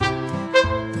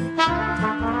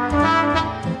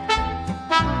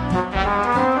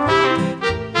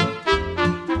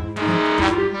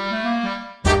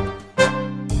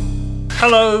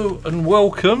Hello and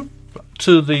welcome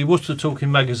to the Worcester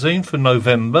Talking magazine for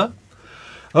November.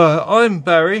 I'm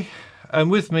Barry, and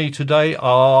with me today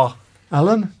are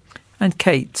Alan and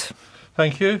Kate.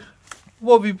 Thank you.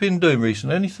 What have you been doing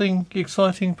recently? Anything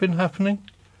exciting been happening?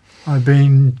 I've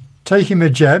been taking my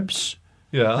jabs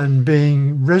and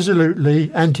being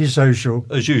resolutely antisocial.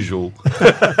 As usual.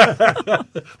 What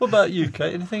about you,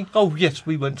 Kate? Anything? Oh, yes,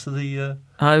 we went to the...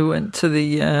 I went to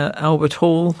the Albert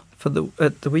Hall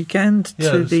at the weekend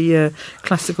to the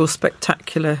Classical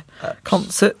Spectacular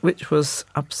concert, which was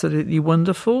absolutely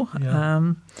wonderful.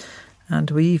 Yeah.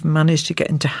 And we even managed to get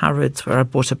into Harrods, where I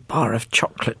bought a bar of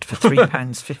chocolate for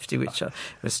 £3.50, which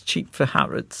was cheap for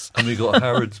Harrods. And we got a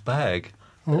Harrods bag.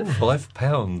 Oh.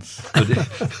 £5. But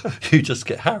you just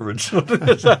get Harrods.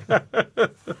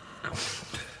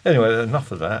 Anyway,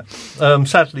 enough of that.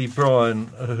 Sadly, Brian,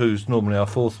 who's normally our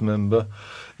fourth member,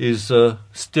 is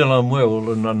still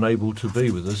unwell and unable to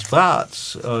be with us.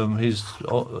 But he's,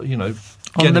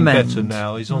 getting better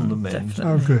now. He's on the mend.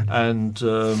 Definitely. Oh, good. And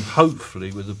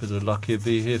hopefully, with a bit of luck, he'll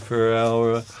be here for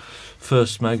our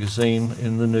first magazine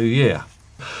in the new year.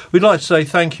 We'd like to say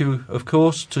thank you, of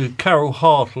course, to Carol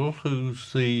Hartle,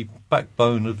 who's the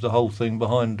backbone of the whole thing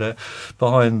behind the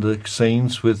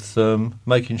scenes, with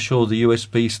making sure the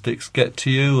USB sticks get to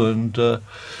you, and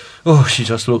she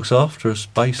just looks after us,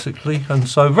 basically. And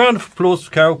so, round of applause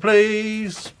for Carol,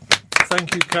 please.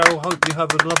 Thank you, Carol. Hope you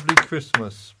have a lovely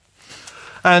Christmas.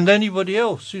 And anybody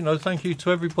else, thank you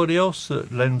to everybody else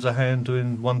that lends a hand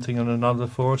doing one thing and another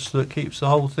for us, that keeps the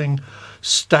whole thing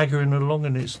staggering along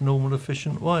in its normal,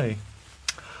 efficient way.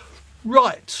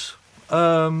 Right,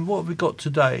 what have we got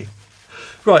today?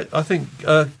 Right, I think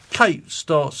Kate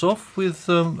starts off with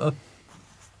a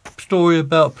story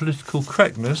about political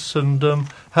correctness, and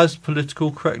has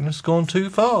political correctness gone too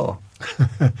far?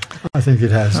 I think it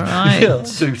has. Right. Yeah, I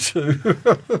do too.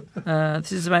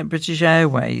 This is about British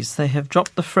Airways. They have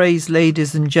dropped the phrase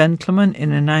 "ladies and gentlemen"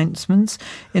 in announcements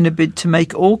in a bid to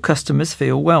make all customers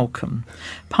feel welcome.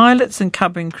 Pilots and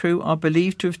cabin crew are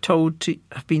believed to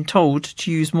have been told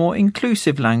to use more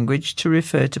inclusive language to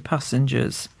refer to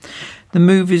passengers. The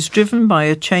move is driven by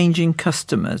a change in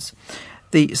customers.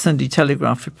 The Sunday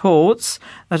Telegraph reports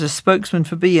that a spokesman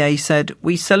for BA said,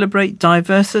 "We celebrate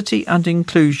diversity and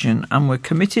inclusion, and we're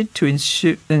committed to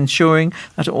ensuring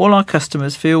that all our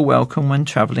customers feel welcome when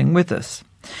travelling with us."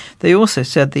 They also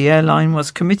said the airline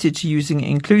was committed to using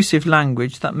inclusive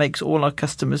language that makes all our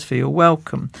customers feel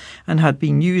welcome, and had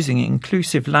been using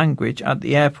inclusive language at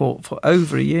the airport for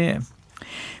over a year.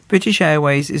 British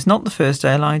Airways is not the first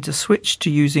airline to switch to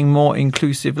using more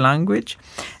inclusive language.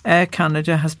 Air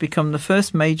Canada has become the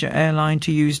first major airline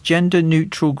to use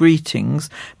gender-neutral greetings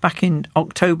back in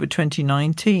October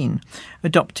 2019,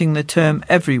 adopting the term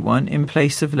everyone in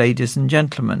place of ladies and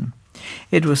gentlemen.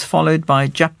 It was followed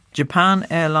by Japan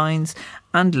Airlines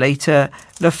and later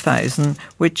Lufthansa,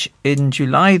 which in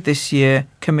July this year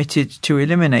committed to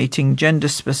eliminating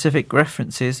gender-specific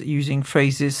references using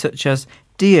phrases such as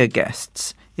 "dear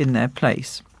guests" in their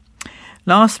place.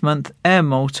 Last month, Air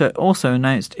Malta also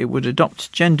announced it would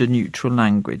adopt gender-neutral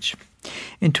language.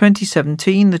 In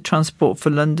 2017, the Transport for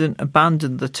London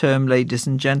abandoned the term ladies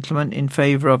and gentlemen in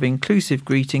favour of inclusive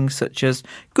greetings such as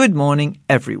 "Good morning,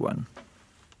 everyone."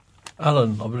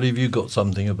 Alan, I believe you got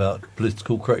something about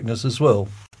political correctness as well.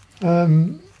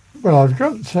 Well, I've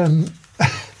got...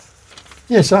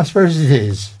 yes, I suppose it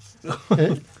is.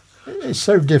 It's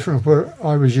so different from what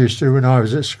I was used to when I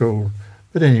was at school.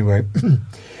 But anyway,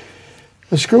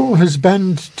 the school has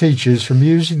banned teachers from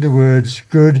using the words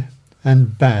good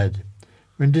and bad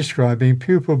when describing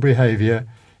pupil behaviour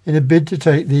in a bid to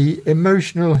take the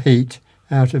emotional heat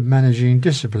out of managing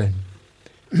discipline.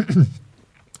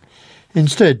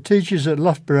 Instead, teachers at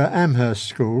Loughborough Amherst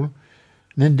School,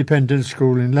 an independent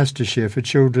school in Leicestershire for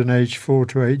children aged 4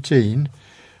 to 18,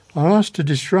 are asked to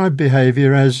describe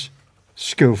behaviour as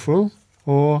skillful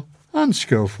or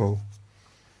unskillful.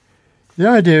 The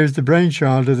idea is the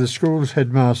brainchild of the school's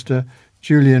headmaster,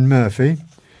 Julian Murphy,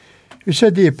 who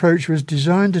said the approach was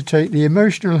designed to take the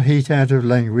emotional heat out of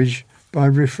language by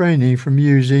refraining from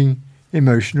using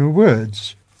emotional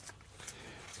words.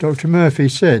 Dr. Murphy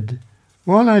said,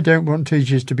 "While I don't want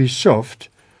teachers to be soft,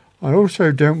 I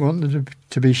also don't want them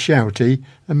to be shouty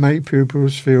and make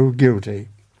pupils feel guilty.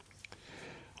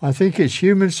 I think it's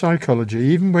human psychology.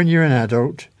 Even when you're an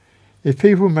adult, if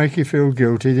people make you feel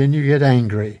guilty, then you get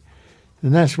angry.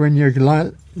 And that's when you're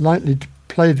likely to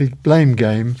play the blame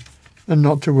game and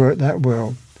not to work that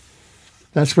well.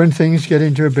 That's when things get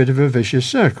into a bit of a vicious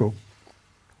circle.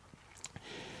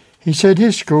 He said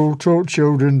his school taught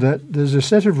children that there's a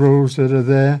set of rules that are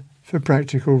there for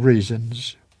practical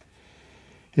reasons.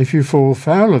 If you fall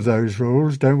foul of those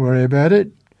rules, don't worry about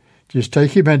it. Just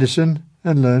take your medicine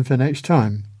and learn for next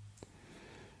time.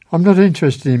 I'm not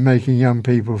interested in making young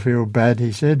people feel bad,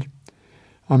 he said.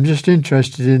 I'm just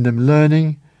interested in them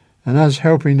learning and us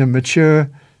helping them mature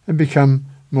and become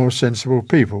more sensible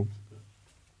people.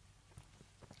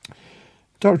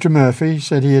 Dr. Murphy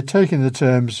said he had taken the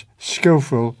terms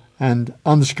skillful and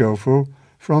unskillful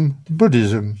from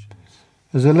Buddhism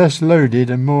as a less loaded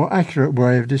and more accurate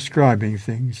way of describing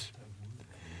things.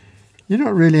 You're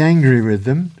not really angry with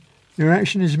them. Your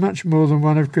action is much more than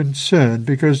one of concern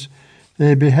because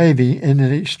they're behaving in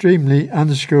an extremely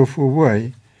unskillful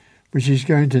way, which is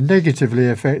going to negatively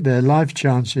affect their life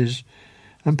chances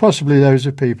and possibly those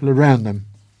of people around them.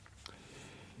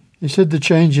 He said the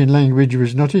change in language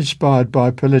was not inspired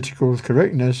by political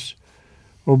correctness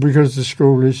or because the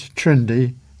school is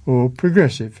trendy or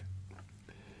progressive.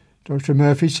 Dr.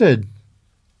 Murphy said,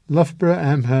 Loughborough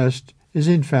Amherst is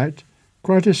in fact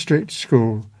quite a strict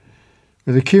school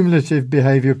with a cumulative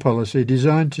behaviour policy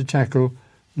designed to tackle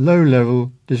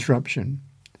low-level disruption.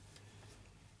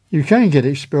 You can get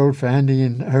expelled for handing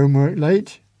in homework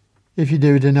late if you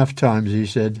do it enough times, he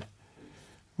said.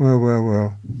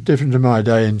 Well. Different to my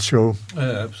day in school.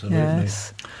 Yeah, absolutely.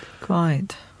 Yes,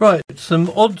 quite. Right,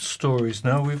 some odd stories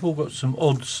now. We've all got some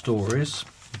odd stories.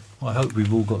 I hope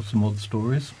we've all got some odd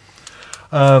stories.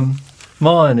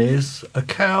 Mine is a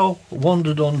cow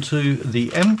wandered onto the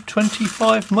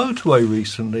M25 motorway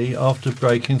recently after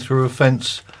breaking through a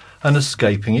fence and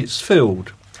escaping its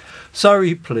field.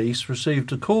 Surrey Police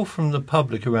received a call from the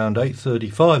public around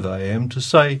 8:35 a.m. to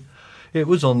say it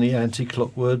was on the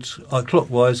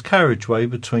anti-clockwise carriageway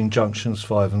between junctions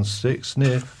 5 and 6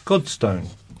 near Godstone.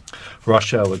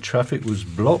 Rush hour traffic was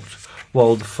blocked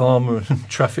while the farmer and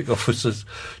traffic officers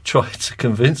tried to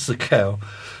convince the cow,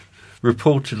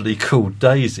 reportedly called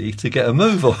Daisy, to get a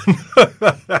move on.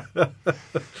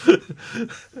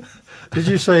 Did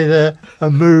you say there,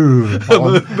 a move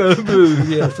on? a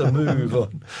move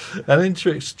on. An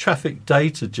Interix traffic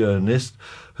data journalist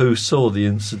who saw the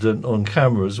incident on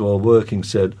cameras while working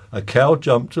said a cow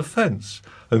jumped a fence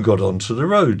and got onto the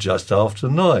road just after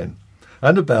 9.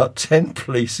 And about 10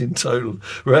 police in total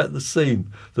were at the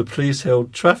scene. The police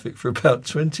held traffic for about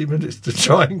 20 minutes to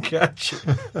try and catch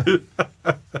it.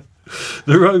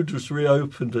 The road was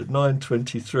reopened at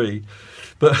 9:23,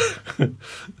 but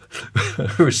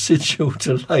residual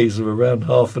delays of around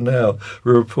half an hour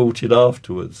were reported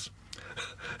afterwards.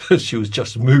 She was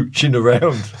just mooching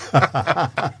around.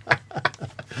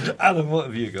 Alan, what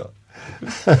have you got?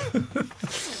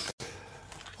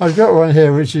 I've got one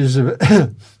here which is, I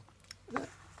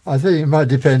think it might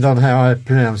depend on how I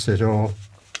pronounce it or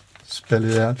spell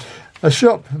it out. A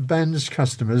shop bans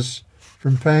customers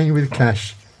from paying with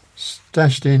cash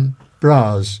stashed in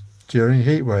bras during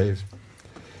heatwave.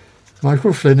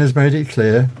 Michael Flynn has made it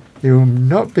clear he will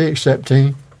not be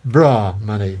accepting bra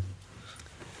money.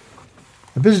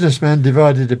 A businessman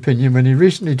divided opinion when he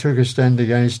recently took a stand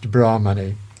against bra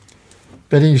money.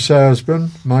 Bedding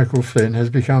salesman Michael Flynn has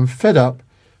become fed up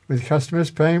with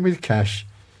customers paying with cash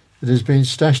that has been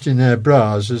stashed in their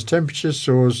bras as temperature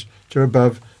soars to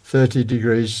above 30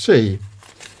 degrees C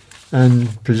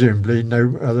and presumably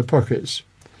no other pockets.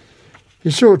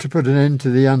 He sought to put an end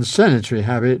to the unsanitary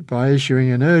habit by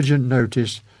issuing an urgent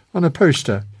notice on a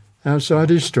poster outside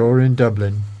his store in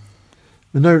Dublin.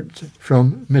 The note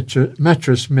from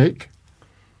Mattress Mick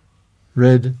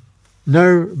read,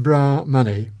 "No bra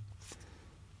money."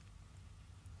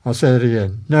 I'll say that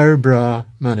again. No bra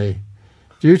money.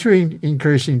 Due to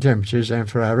increasing temperatures and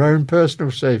for our own personal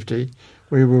safety,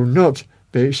 we will not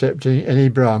be accepting any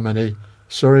bra money.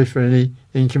 Sorry for any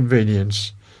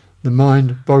inconvenience. The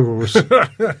mind boggles. I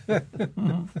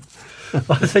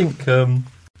think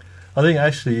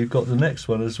actually you've got the next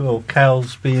one as well.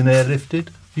 Cows being airlifted.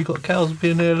 You got cows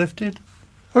being airlifted?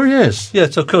 Oh yes.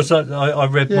 Yes, of course. I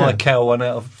read my cow one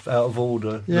out of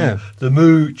order. Yeah. The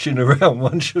mooching around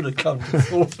one should have come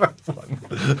before that one.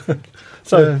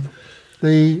 So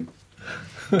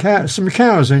some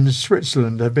cows in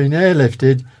Switzerland have been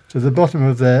airlifted to the bottom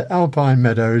of their alpine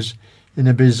meadows in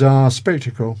a bizarre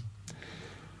spectacle.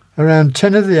 Around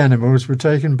 10 of the animals were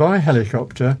taken by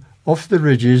helicopter off the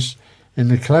ridges in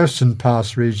the Clausen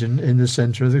Pass region in the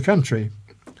centre of the country.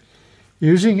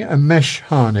 Using a mesh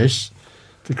harness,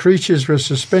 the creatures were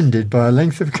suspended by a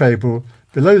length of cable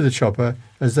below the chopper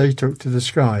as they took to the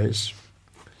skies.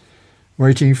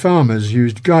 Waiting farmers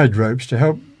used guide ropes to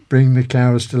help bring the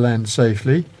cows to land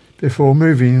safely before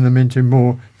moving them into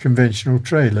more conventional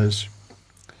trailers.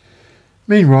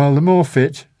 Meanwhile, the more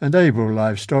fit and able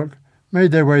livestock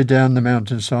made their way down the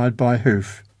mountainside by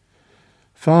hoof.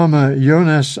 Farmer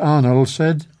Jonas Arnold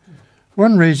said,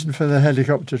 "One reason for the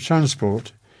helicopter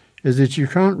transport is that you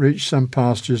can't reach some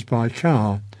pastures by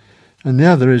car, and the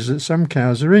other is that some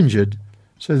cows are injured,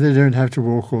 so they don't have to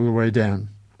walk all the way down."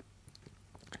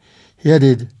 He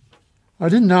added, "I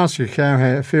didn't ask a cow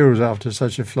how it feels after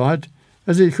such a flight,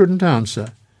 as it couldn't answer,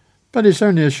 but it's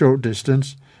only a short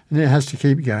distance and it has to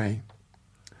keep going.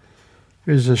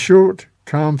 It was a short,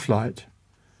 calm flight.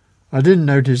 I didn't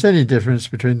notice any difference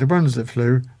between the ones that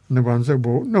flew and the ones that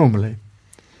walked normally.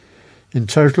 In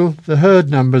total, the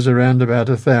herd numbers around about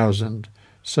 1,000,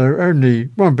 so only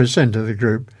 1% of the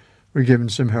group were given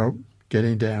some help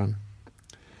getting down.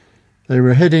 They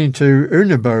were heading to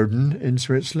Unerboden in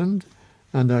Switzerland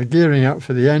and are gearing up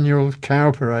for the annual cow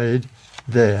parade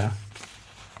there."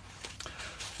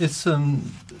 It's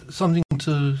something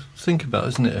to think about,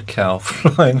 isn't it? A cow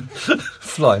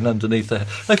flying underneath there.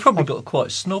 They probably got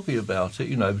quite snobby about it,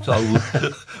 you know. So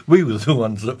we were the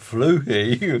ones that flew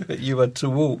here. You had to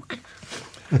walk.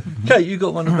 Kate, you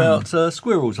got one about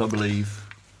squirrels, I believe.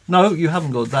 No, you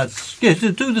haven't got that. Yeah,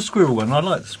 do the squirrel one. I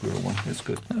like the squirrel one. It's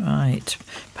good. Right.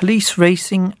 Police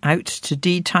racing out to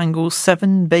detangle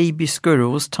 7 baby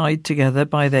squirrels tied together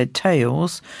by their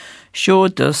tails sure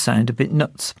does sound a bit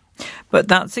nuts. But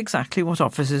that's exactly what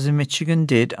officers in Michigan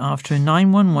did after a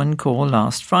 911 call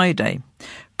last Friday.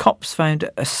 Cops found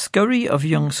a scurry of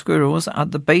young squirrels at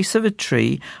the base of a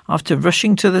tree after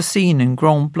rushing to the scene in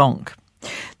Grand Blanc.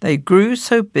 They grew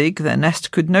so big their nest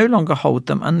could no longer hold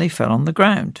them and they fell on the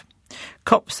ground.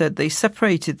 Cops said they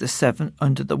separated the 7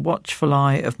 under the watchful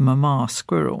eye of Mama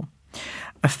Squirrel.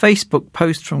 A Facebook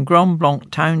post from Grand Blanc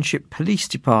Township Police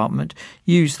Department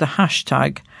used the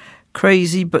hashtag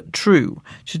Crazy But True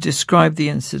to describe the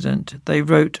incident. They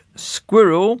wrote,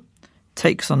 "Squirrel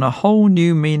takes on a whole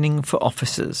new meaning for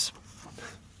officers."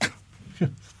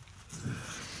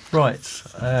 Right,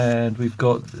 and we've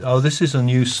got... this is a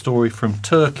news story from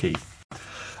Turkey.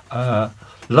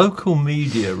 Local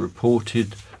media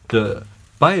reported that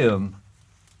Bayram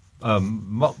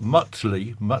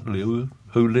Mutlu,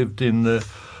 who lived in the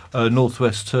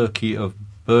northwest Turkey of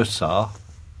Bursa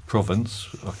province,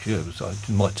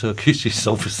 my Turkish is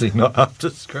obviously not up to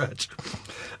scratch,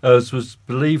 was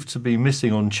believed to be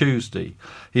missing on Tuesday.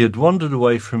 He had wandered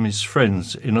away from his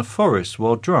friends in a forest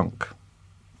while drunk.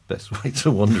 Best way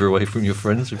to wander away from your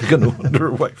friends if you're going to wander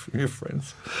away from your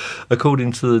friends,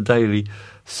 according to the Daily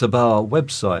Sabah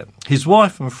website. His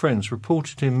wife and friends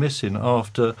reported him missing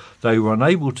after they were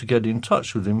unable to get in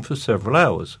touch with him for several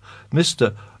hours.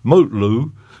 Mr.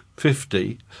 Mutlu,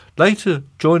 50, later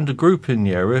joined a group in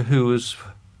the area who was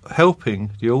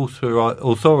helping the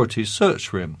authorities search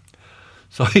for him.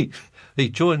 So he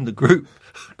joined the group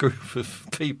of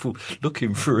people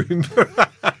looking for him.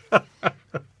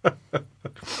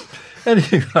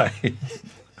 Anyway,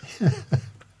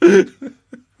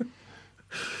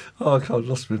 I've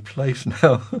lost my place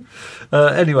now.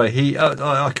 Anyway,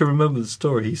 I can remember the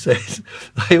story. He said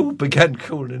they all began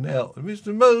calling out,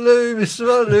 "Mr. Mutlu, Mr.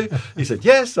 Mutlu." He said,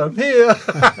 "Yes, I'm here."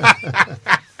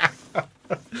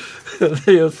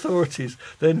 The authorities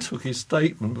then took his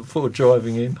statement before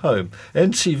driving him home.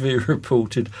 NTV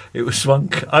reported it was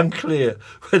unclear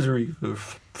whether he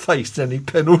faced any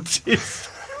penalties.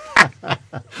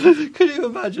 Can you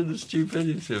imagine the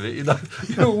stupidity of it? You know,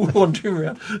 you're all wandering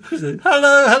around saying,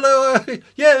 hello,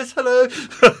 yes, hello.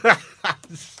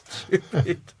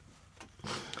 Stupid.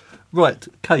 Right,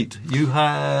 Kate, you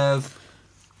have...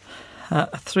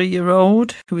 a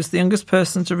 3-year-old who was the youngest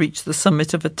person to reach the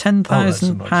summit of a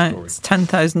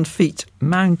 10,000 feet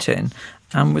mountain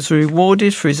and was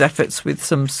rewarded for his efforts with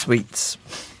some sweets.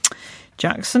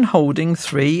 Jackson Holding,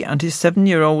 3, and his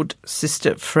 7-year-old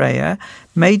sister Freya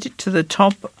made it to the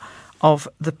top of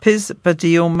the Piz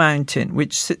Badil mountain,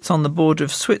 which sits on the border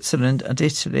of Switzerland and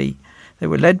Italy. They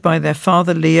were led by their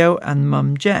father Leo and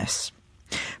mum Jess.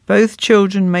 Both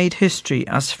children made history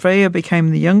as Freya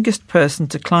became the youngest person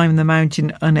to climb the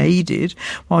mountain unaided,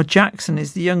 while Jackson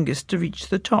is the youngest to reach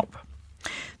the top.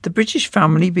 The British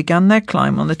family began their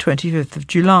climb on the 25th of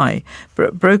July,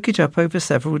 but broke it up over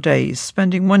several days,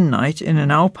 spending one night in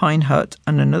an alpine hut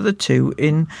and another 2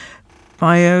 in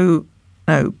bivouac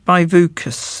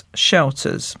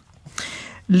shelters.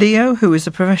 Leo, who is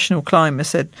a professional climber,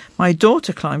 said, "My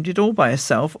daughter climbed it all by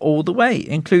herself all the way,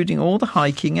 including all the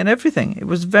hiking and everything. It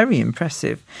was very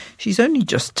impressive. She's only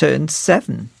just turned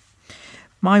 7.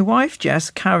 My wife Jess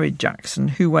carried Jackson,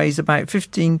 who weighs about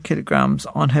 15 kilograms,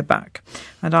 on her back,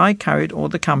 and I carried all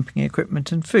the camping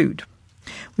equipment and food.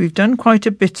 We've done quite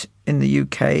a bit in the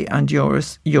UK and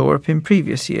Europe in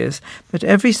previous years, but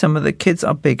every summer the kids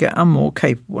are bigger and more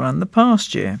capable than the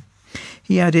past year.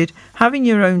 He added, having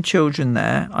your own children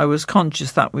there, I was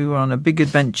conscious that we were on a big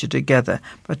adventure together,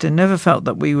 but I never felt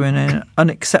that we were in an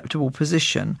unacceptable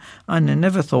position, and I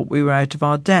never thought we were out of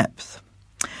our depth.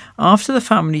 After the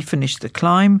family finished the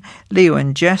climb, Leo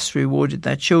and Jess rewarded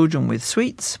their children with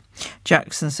sweets.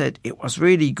 Jackson said, it was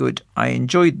really good. I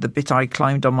enjoyed the bit I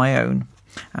climbed on my own.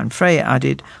 And Freya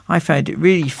added, I found it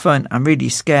really fun and really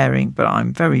scaring, but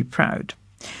I'm very proud.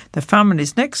 The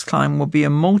family's next climb will be a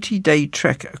multi-day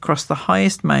trek across the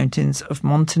highest mountains of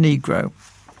Montenegro.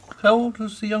 How old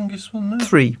was the youngest one then?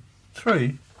 3.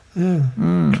 3? Yeah.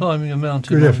 Climbing a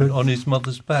mountain on his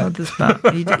mother's back.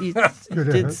 He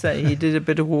did say he did a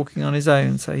bit of walking on his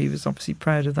own, so he was obviously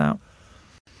proud of that.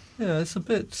 Yeah, it's a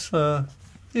bit, I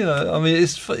mean,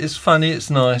 it's funny, it's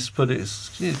nice, but it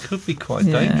could be quite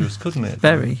dangerous, couldn't it?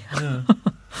 Very.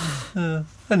 Yeah.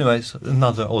 Anyway, it's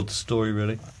another odd story,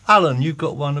 really. Alan, you've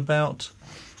got one about...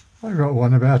 I got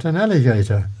one about an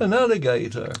alligator. An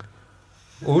alligator?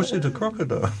 Or is it a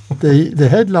crocodile? The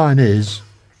headline is,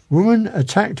 Woman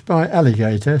attacked by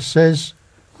alligator says,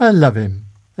 I love him,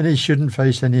 and he shouldn't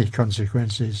face any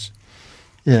consequences.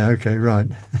 Yeah, okay, right.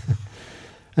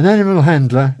 An animal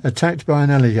handler attacked by an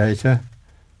alligator,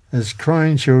 as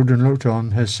crying children looked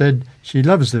on, has said she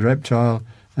loves the reptile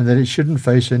and that it shouldn't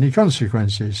face any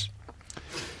consequences.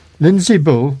 Lindsay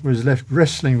Bull was left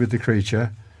wrestling with the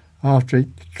creature after it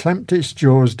clamped its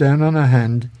jaws down on her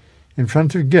hand in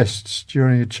front of guests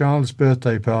during a child's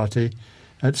birthday party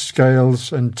at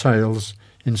Scales and Tails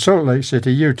in Salt Lake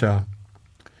City, Utah.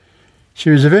 She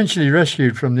was eventually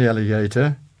rescued from the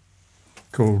alligator,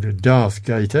 called a Darth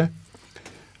Gator,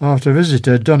 after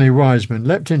visitor Donnie Wiseman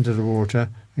leapt into the water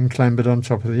and clambered on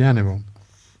top of the animal.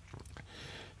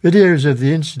 Videos of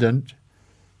the incident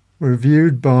were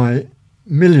viewed by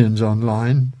millions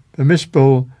online, but Miss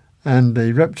Bull and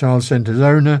the Reptile Centre's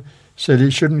owner said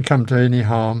it shouldn't come to any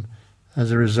harm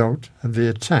as a result of the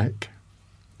attack.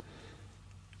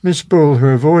 Miss Bull, who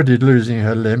avoided losing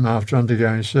her limb after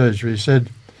undergoing surgery, said,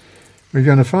 We're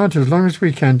going to fight as long as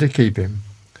we can to keep him.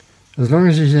 As long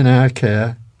as he's in our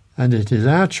care, and it is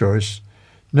our choice,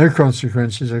 no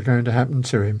consequences are going to happen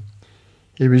to him.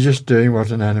 He was just doing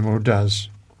what an animal does.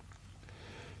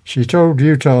 She told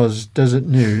Utah's Desert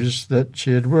News that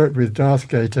she had worked with Darth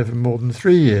Gator for more than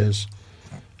 3 years,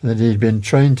 and that he'd been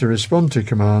trained to respond to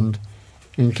command,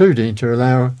 including to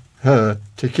allow her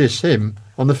to kiss him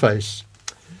on the face.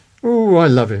 Oh, I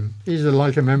love him. He's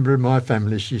like a member of my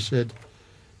family, she said.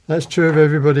 That's true of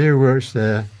everybody who works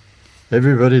there.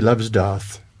 Everybody loves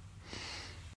Darth.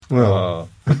 Well,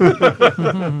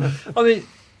 I mean,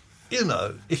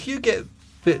 if you get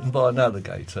bitten by an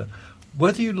alligator,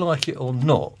 whether you like it or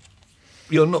not,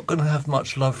 you're not going to have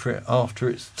much love for it after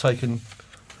it's taken...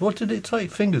 What did it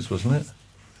take? Fingers, wasn't it?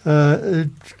 It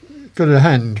got a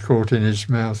hand caught in his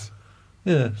mouth.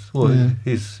 Yes, well, Yeah.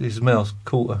 his mouth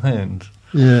caught a hand.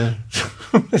 Yeah.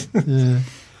 Yeah.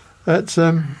 That's,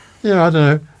 I don't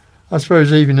know. I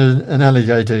suppose even an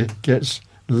alligator gets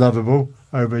lovable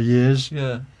over years.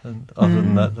 Yeah, and other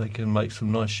than that, they can make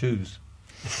some nice shoes.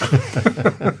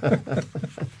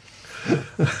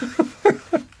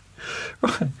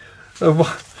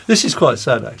 Right. This is quite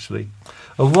sad, actually.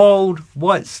 A wild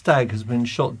white stag has been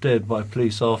shot dead by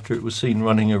police after it was seen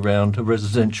running around a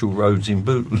residential roads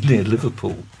near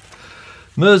Liverpool.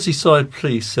 Merseyside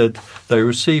police said they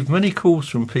received many calls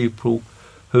from people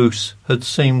who'd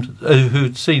seen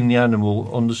the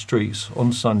animal on the streets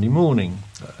on Sunday morning.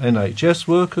 An NHS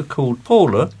worker called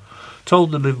Paula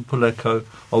told the Liverpool Echo,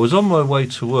 I was on my way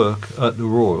to work at the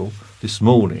Royal this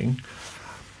morning.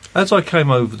 As I came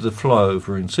over the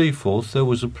flyover in Seaforth, there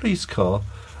was a police car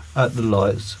at the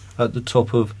lights at the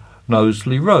top of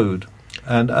Knowsley Road,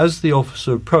 and as the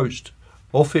officer approached,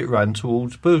 off it ran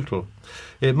towards Bootle.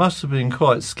 It must have been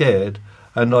quite scared,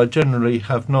 and I generally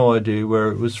have no idea where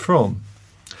it was from.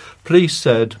 Police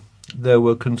said there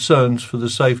were concerns for the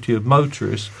safety of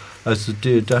motorists as the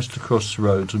deer dashed across the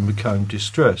road and became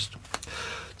distressed.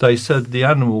 They said the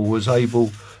animal was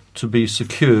able to be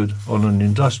secured on an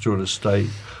industrial estate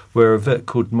where a vet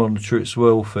could monitor its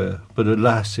welfare, but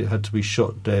alas, it had to be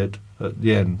shot dead at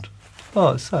the end.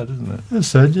 Oh, it's sad, isn't it? It's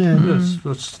sad, yeah. It's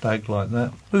a stag like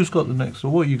that. Who's got the next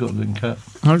one? What you got, Lincat?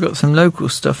 I've got some local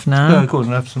stuff now. Yeah, go on,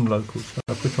 have some local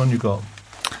stuff. Which one you got?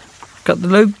 Got the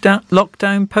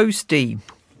lockdown postie.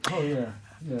 Oh, yeah.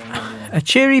 A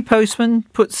cheery postman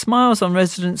put smiles on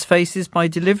residents' faces by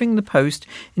delivering the post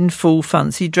in full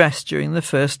fancy dress during the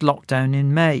first lockdown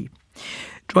in May.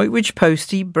 Droitwich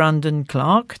postie Brandon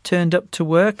Clark turned up to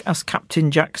work as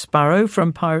Captain Jack Sparrow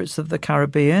from Pirates of the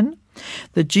Caribbean,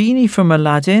 the genie from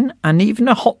Aladdin, and even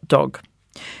a hot dog.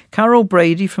 Carol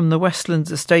Brady from the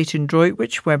Westlands estate in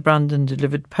Droitwich, where Brandon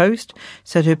delivered post,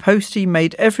 said her postie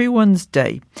made everyone's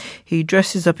day. He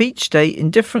dresses up each day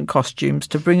in different costumes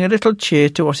to bring a little cheer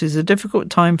to what is a difficult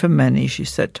time for many, she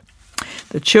said.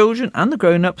 The children and the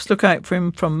grown-ups look out for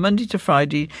him from Monday to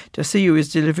Friday to see who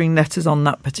is delivering letters on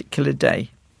that particular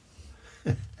day.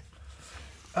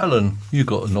 Alan, you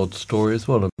got an odd story as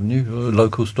well, haven't you? A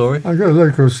local story? I've got a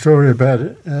local story about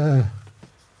it. A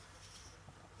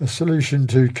solution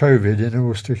to COVID in a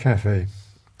Worcester cafe.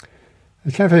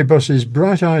 The cafe boss's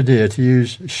bright idea to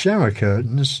use shower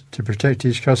curtains to protect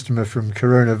his customer from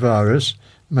coronavirus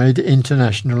made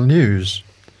international news.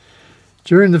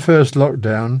 During the first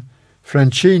lockdown,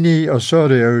 Francini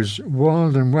Osorio's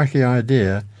wild and wacky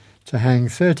idea to hang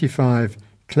 35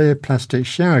 clear plastic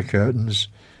shower curtains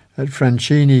at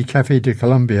Francini Café de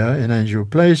Colombia in Angel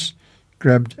Place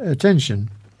grabbed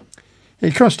attention.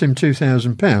 It cost him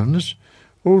 £2,000,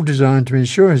 all designed to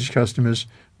ensure his customers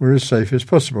were as safe as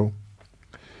possible.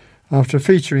 After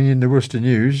featuring in the Worcester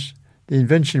News, the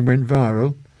invention went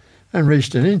viral and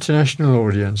reached an international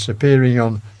audience, appearing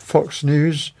on Fox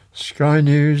News, Sky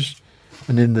News,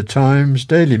 and in the Times,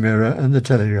 Daily Mirror and the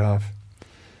Telegraph.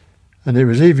 And it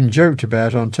was even joked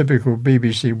about on typical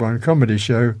BBC One comedy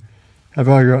show, Have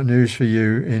I Got News for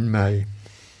You in May.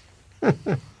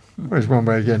 There's one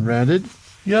way of getting round it.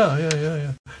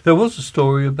 Yeah. There was a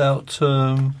story about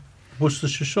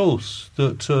Worcestershire sauce,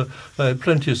 that they had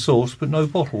plenty of sauce but no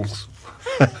bottles.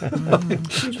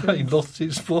 He lost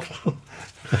his bottle.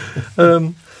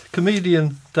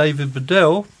 Comedian David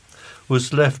Bedell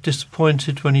was left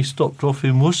disappointed when he stopped off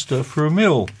in Worcester for a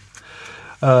meal.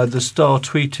 The Star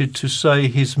tweeted to say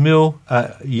his meal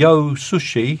at Yo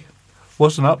Sushi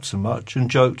wasn't up to much and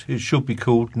joked it should be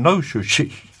called No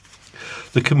Sushi.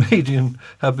 The comedian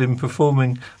had been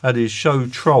performing at his show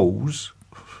Trolls,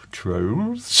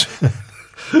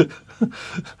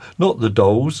 not the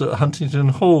Dolls, at Huntington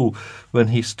Hall when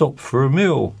he stopped for a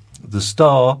meal. The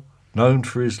Star, known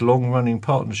for his long-running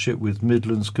partnership with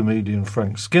Midlands comedian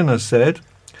Frank Skinner, said,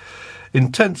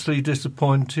 intensely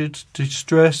disappointed,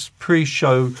 distressed,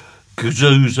 pre-show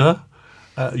gazooza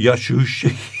at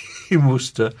Yashushi in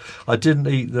Worcester. I didn't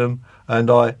eat them, and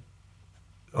I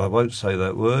won't say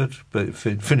that word, but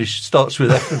it starts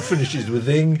with F and finishes with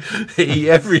ing. Eat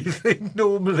everything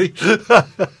normally.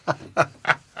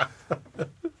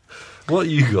 What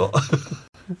you got?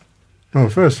 Well,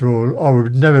 first of all, I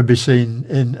would never be seen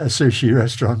in a sushi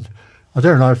restaurant. I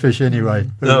don't like fish anyway,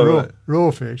 but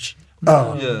raw fish.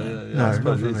 Oh, yeah. No, I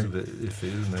suppose not it's for a me. bit iffy,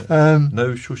 isn't it?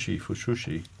 No sushi for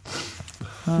sushi.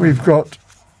 We've got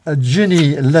a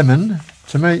Ginny Lemon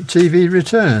to make TV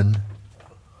return.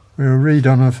 We'll read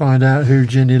on and find out who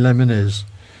Ginny Lemon is.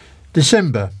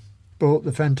 December brought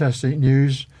the fantastic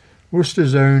news.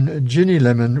 Worcester's own Ginny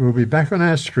Lemon will be back on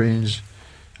our screens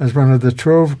as one of the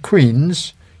 12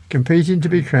 queens competing to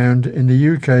be crowned in the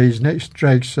UK's Next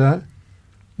Drag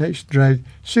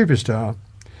Superstar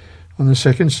on the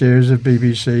second series of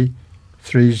BBC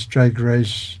Three's Drag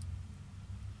Race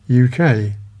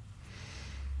UK.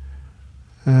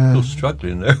 You're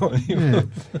struggling there, aren't you? Yeah.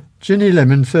 Ginny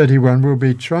Lemon, 31, will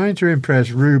be trying to impress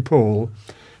RuPaul,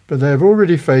 but they have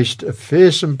already faced a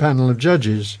fearsome panel of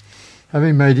judges,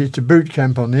 having made it to boot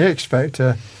camp on the X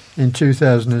Factor in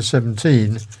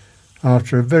 2017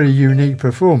 after a very unique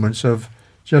performance of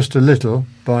Just a Little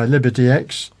by Liberty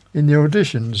X in the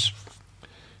auditions.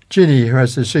 Ginny, who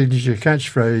has the signature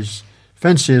catchphrase,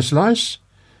 "Fancy a slice?"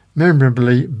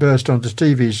 memorably burst onto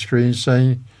TV screens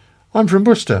saying, "I'm from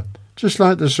Worcester, just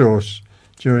like the sauce,"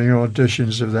 during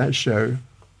auditions of that show.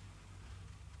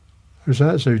 So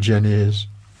that's who Jenny is.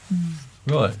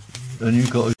 Right. And you've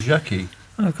got a Jackie.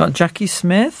 I've got Jackie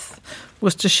Smith,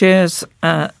 Worcestershire's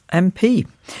MP.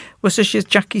 Worcestershire's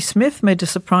Jackie Smith made a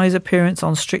surprise appearance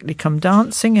on Strictly Come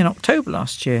Dancing in October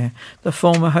last year. The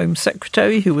former Home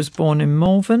Secretary, who was born in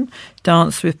Malvern,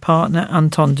 danced with partner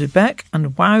Anton Dubek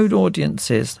and wowed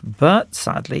audiences. But,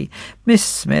 sadly, Miss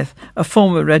Smith, a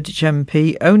former Redditch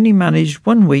MP, only managed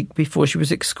 1 week before she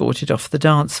was escorted off the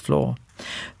dance floor.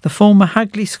 The former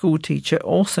Hagley schoolteacher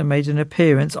also made an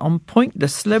appearance on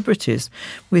Pointless Celebrities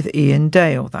with Ian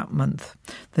Dale that month.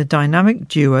 The dynamic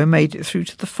duo made it through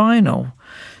to the final,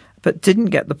 but didn't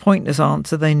get the pointless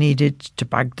answer they needed to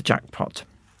bag the jackpot.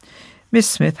 Miss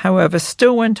Smith, however,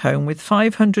 still went home with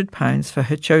 £500 for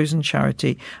her chosen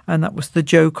charity, and that was the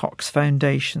Joe Cox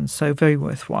Foundation, so very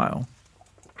worthwhile.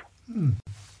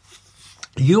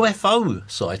 UFO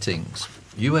sightings.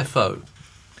 UFO.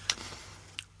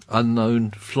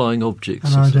 unknown flying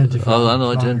objects.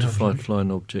 Unidentified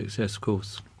flying objects, yes, of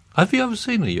course. Have you ever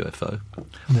seen a UFO?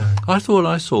 No. I thought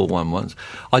I saw one once.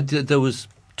 There was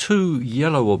 2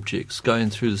 yellow objects going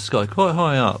through the sky, quite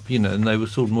high up, and they were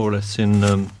sort of more or less in,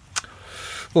 I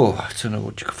don't know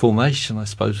what you call formation, I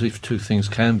suppose, if 2 things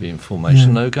can be in formation.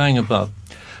 Yeah. They were going above,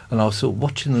 and I was sort of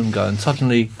watching them go, and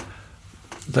suddenly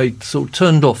they sort of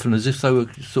turned off, and as if they were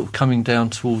sort of coming down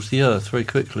towards the earth very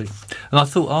quickly. And I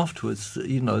thought afterwards,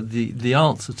 the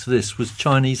answer to this was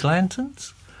Chinese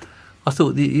lanterns. I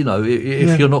thought,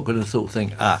 if you're not going to sort of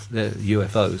think, they're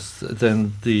UFOs,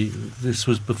 then this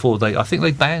was before I think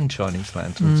they banned Chinese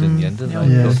lanterns in the end, didn't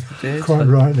they? Yes, quite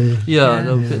rightly. Yeah,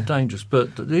 they were a bit dangerous,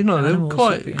 but they were Animals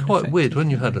quite weird when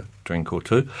you had a drink or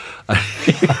 2,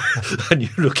 and you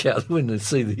look out the window and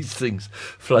see these things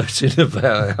floating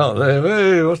about out there.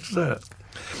 Hey, what's that?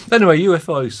 Anyway,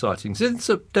 UFO sightings. In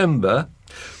September,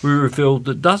 we revealed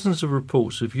that dozens of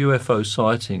reports of UFO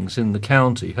sightings in the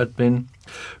county had been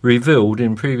revealed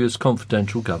in previous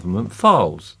confidential government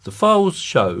files. The files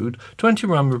showed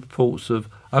 21 reports of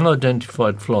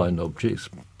unidentified flying objects,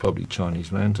 probably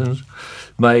Chinese lanterns,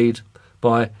 made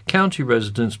by county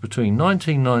residents between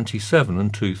 1997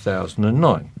 and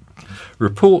 2009.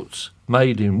 Reports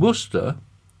made in Worcester,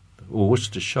 or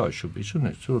Worcestershire should be,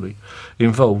 shouldn't it, surely,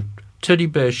 involved teddy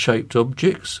bear-shaped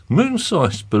objects,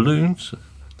 moon-sized balloons,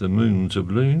 the moon's a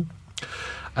balloon,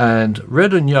 and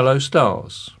red and yellow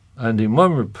stars. And in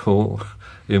one report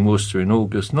in Worcester in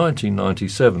August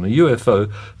 1997, a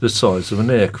UFO the size of an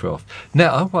aircraft.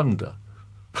 Now, I wonder,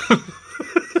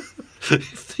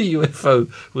 if the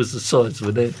UFO was the size of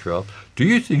an aircraft, do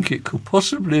you think it could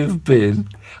possibly have been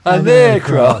an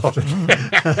aircraft?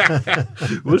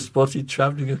 Was spotted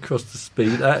travelling across the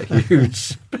speed at huge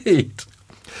speed.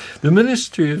 The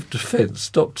Ministry of Defence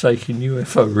stopped taking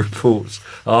UFO reports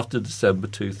after December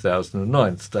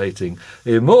 2009, stating,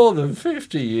 in more than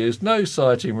 50 years, no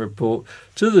sighting report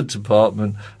to the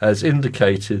department has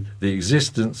indicated the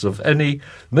existence of any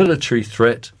military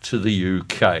threat to the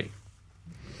UK.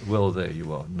 Well, there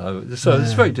you are. No, so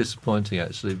it's very disappointing,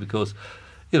 actually, because,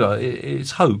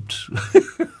 it's hoped.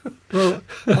 Well,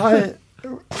 I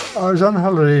was on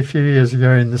holiday a few years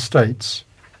ago in the States,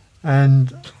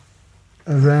 and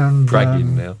around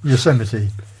Yosemite,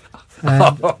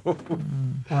 and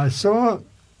I saw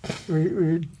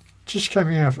we just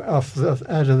coming out of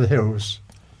the hills,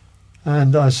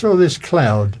 and I saw this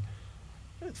cloud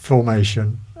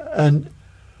formation, and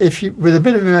if you, with a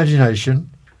bit of imagination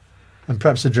and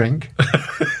perhaps a drink,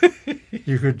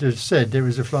 you could have said it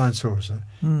was a flying saucer.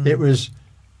 It was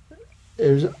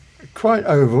quite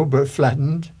oval but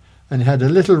flattened, and had a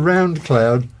little round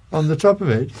cloud on the top of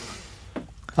it.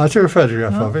 I took a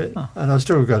photograph of it, and I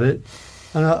still got it.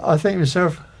 And I think to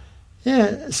myself,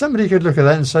 somebody could look at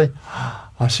that and say,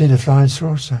 I've seen a flying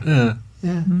saucer. Yeah.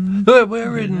 Yeah.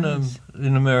 We're in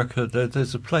America.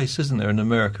 There's a place, isn't there, in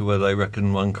America where they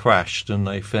reckon one crashed and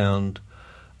they found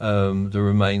the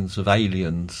remains of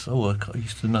aliens. I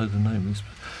used to know the name.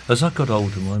 As I got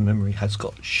older, my memory has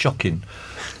got shocking.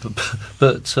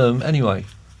 But anyway...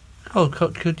 Oh,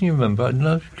 can you remember?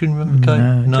 No, can you remember,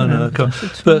 Kate? No.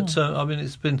 But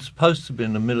it's been supposed to have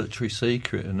been a military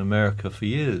secret in America for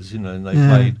years, and they've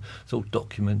made sort of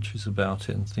documentaries about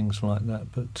it and things like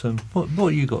that. But what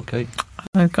you got, Kate?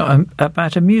 I've got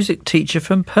about a music teacher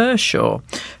from Pershore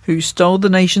who stole the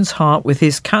nation's heart with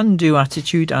his can-do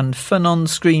attitude and fun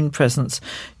on-screen presence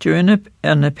during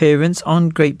an appearance on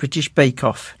Great British Bake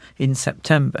Off in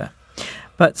September.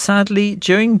 But sadly,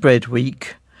 during Bread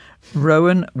Week,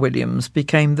 Rowan Williams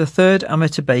became the 3rd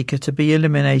amateur baker to be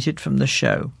eliminated from the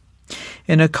show.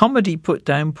 In a comedy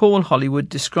put-down, Paul Hollywood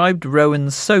described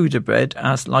Rowan's soda bread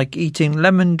as like eating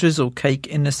lemon drizzle cake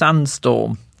in a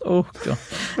sandstorm. Oh, God.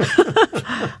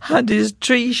 And his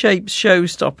tree-shaped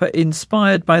showstopper,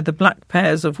 inspired by the Black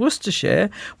Pears of Worcestershire,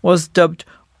 was dubbed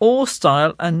all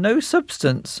style and no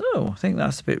substance. Oh, I think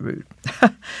that's a bit rude.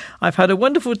 I've had a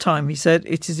wonderful time, he said.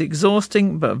 It is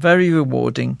exhausting but very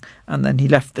rewarding. And then he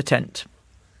left the tent.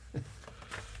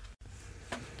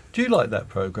 Do you like that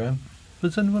programme?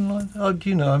 Does anyone like that? Do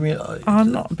you know?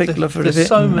 I'm not a big lover of it. There's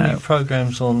so many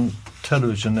programmes on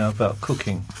television now about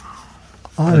cooking.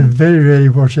 I very rarely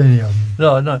watch any of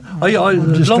them. No.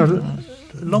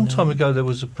 A long time ago, there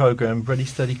was a programme, Ready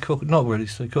Steady Cook. Not Ready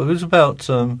Steady Cook. It was about...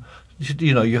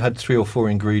 you had 3 or 4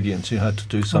 ingredients. You had to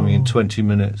do something in 20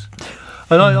 minutes.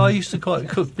 And I used to quite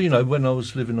cook, when I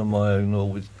was living on my own, or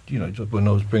with, when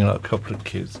I was bringing up a couple of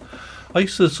kids. I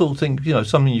used to sort of think,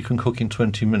 something you can cook in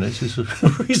 20 minutes is a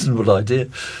reasonable idea.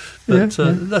 But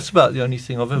that's about the only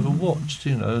thing I've ever watched,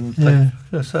 and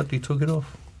they sadly took it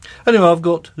off. Anyway, I've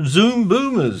got Zoom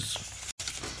Boomers.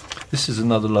 This is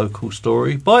another local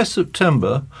story. By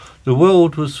September, the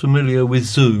world was familiar with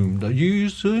Zoom. Do you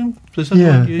use Zoom? Does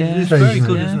anyone use it? It's very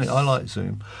good, isn't it? I like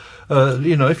Zoom.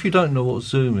 If you don't know what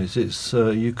Zoom is, it's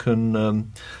you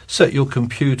can set your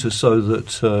computer so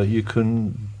that you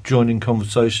can join in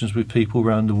conversations with people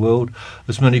around the world,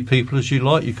 as many people as you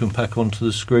like. You can pack onto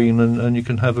the screen and you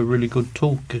can have a really good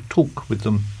talk with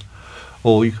them,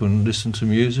 or you can listen to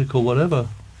music or whatever.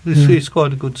 It's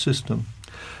quite a good system.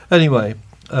 Anyway,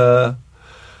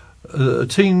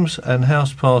 teams and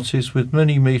house parties with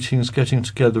many meetings getting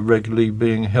together regularly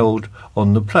being held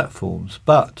on the platforms,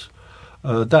 but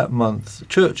that month,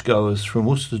 churchgoers from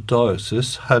Worcester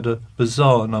Diocese had a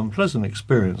bizarre and unpleasant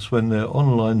experience when their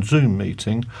online Zoom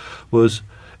meeting was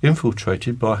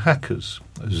infiltrated by hackers.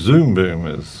 Zoom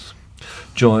boomers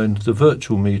joined the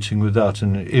virtual meeting without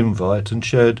an invite and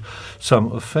shared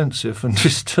some offensive and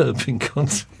disturbing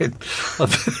content.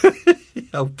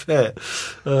 I'll bet.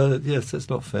 Yes, that's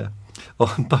not fair.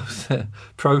 On both their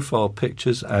profile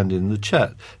pictures and in the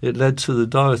chat. It led to the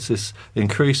diocese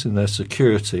increasing their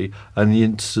security, and the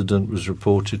incident was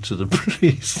reported to the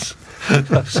police.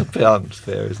 That's a bit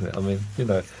unfair, isn't it? I mean,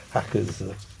 hackers,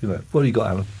 What do you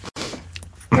got, Alan?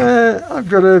 I've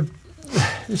got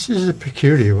this is a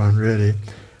peculiar one, really.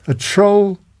 A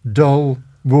troll doll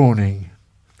warning.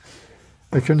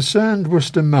 A concerned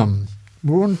Worcester mum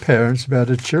warned parents about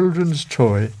a children's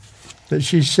toy that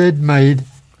she said made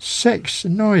sex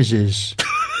noises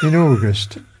in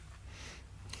August.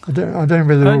 I don't know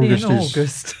whether Only August in is...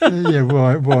 August.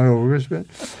 why August? But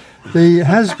the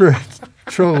Hasbro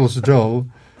Trolls doll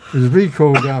was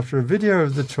recalled after a video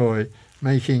of the toy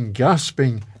making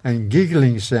gasping and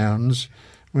giggling sounds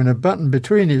when a button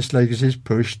between its legs is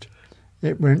pushed.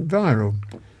 It went viral.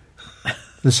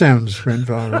 The sounds went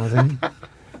viral, I think.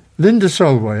 Linda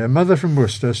Solway, a mother from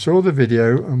Worcester, saw the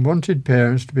video and wanted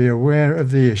parents to be aware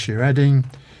of the issue, adding,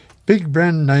 "Big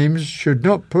brand names should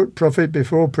not put profit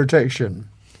before protection."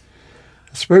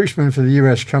 A spokesman for the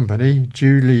US company,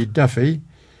 Julie Duffy,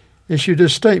 issued a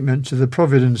statement to the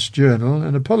Providence Journal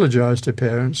and apologised to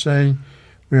parents, saying,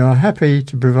 "We are happy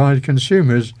to provide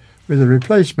consumers with a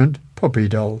replacement Poppy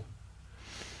doll."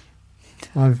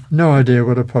 I've no idea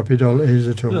what a Poppy doll is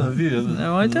at all.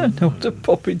 No, I don't know what a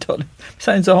Poppy doll is.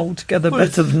 Sounds altogether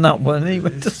better than that one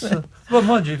anyway, doesn't it? Well,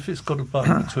 mind you, if it's got a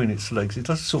button between its legs, it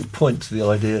does sort of point to the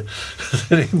idea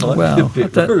that it might be a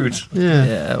bit rude.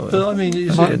 Yeah. But I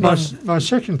mean, my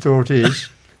second thought is,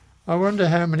 I wonder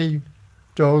how many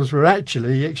dolls were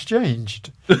actually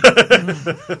exchanged.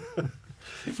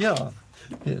 Yeah.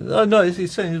 No,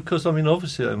 it's saying because, I mean,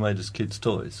 obviously they made as kids'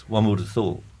 toys, one would have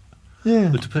thought. Yeah.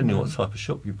 But depending on what type of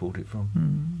shop you bought it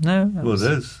from. No. Well,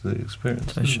 there's the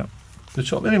experience. The shop. The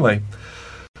shop. Anyway,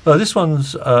 this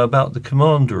one's about the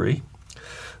Commandery.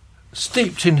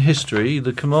 Steeped in history,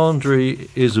 the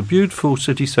Commandery is a beautiful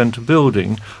city centre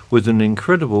building with an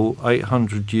incredible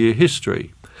 800-year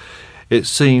history. It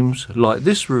seems like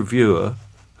this reviewer,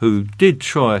 who did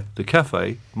try the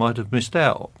cafe, might have missed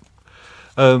out.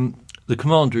 The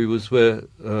Commandery was where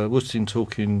Worcester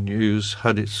Talking News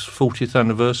had its 40th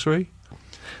anniversary,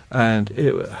 and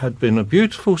it had been a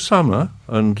beautiful summer,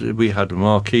 and we had a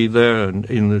marquee there and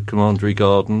in the Commandery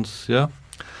Gardens, yeah,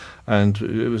 and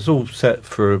it was all set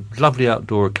for a lovely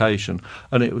outdoor occasion,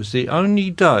 and it was the only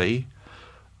day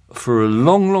for a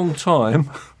long, long time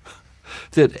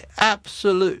that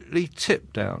absolutely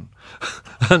tipped down,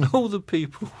 and all the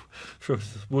people from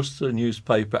the Worcester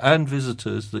newspaper and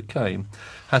visitors that came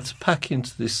had to pack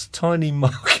into this tiny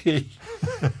marquee.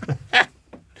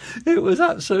 It was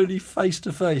absolutely face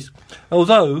to face.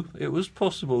 Although it was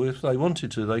possible, if they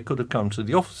wanted to, they could have come to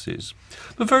the offices.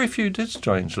 But very few did,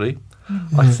 strangely.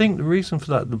 Mm-hmm. I think the reason for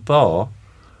that, the bar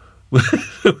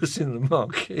was in the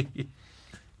marquee.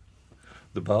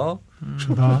 The bar?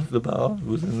 The bar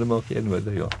was in the market. Anyway,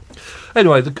 there you are.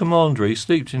 Anyway, the Commandery,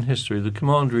 steeped in history, the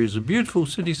Commandery is a beautiful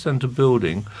city centre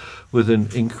building with an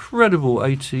incredible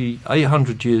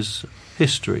 800 years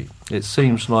history. It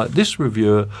seems like this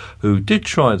reviewer, who did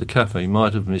try the cafe,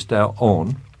 might have missed out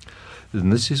on,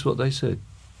 and this is what they said,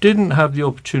 didn't have the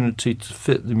opportunity to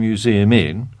fit the museum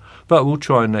in, but we'll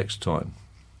try next time.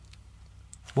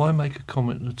 Why make a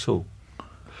comment at all?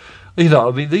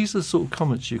 I mean, these are the sort of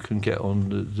comments you can get on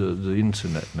the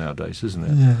internet nowadays, isn't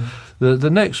it? Yeah. The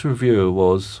next reviewer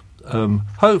was,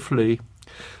 hopefully,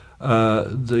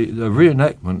 the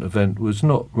reenactment event was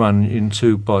not run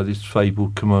into by this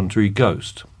fabled Commandery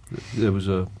ghost. There was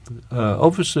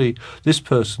obviously, this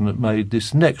person that made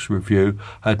this next review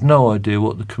had no idea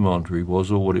what the Commandery was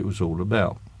or what it was all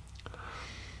about.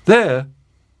 There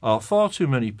are far too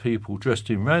many people dressed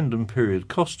in random period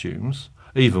costumes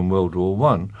even World War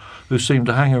One, who seem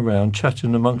to hang around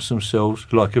chatting amongst themselves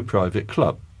like a private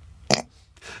club.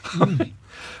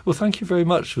 Well, thank you very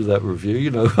much for that review. You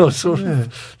know, I sort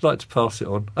of like to pass it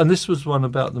on. And this was one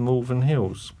about the Malvern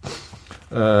Hills.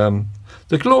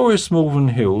 The glorious Malvern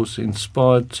Hills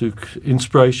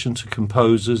inspiration to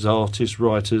composers, artists,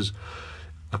 writers,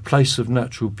 a place of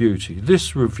natural beauty.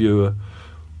 This reviewer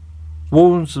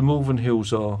warns the Malvern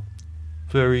Hills are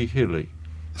very hilly.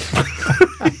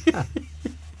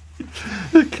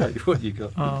 Okay, what you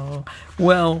got? Oh,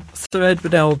 well, Sir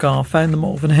Edward Elgar found the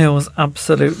Malvern Hills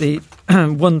absolutely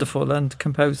wonderful and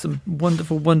composed some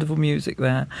wonderful, wonderful music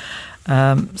there.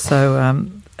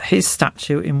 His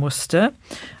statue in Worcester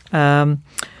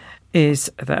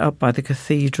is there up by the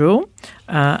cathedral,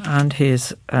 and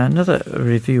here's another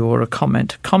review or a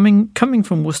comment. Coming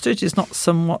from Worcester, it is not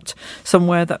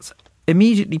somewhere that's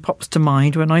immediately pops to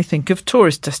mind when I think of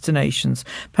tourist destinations.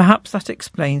 Perhaps that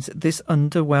explains this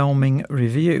underwhelming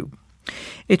review.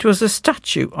 It was a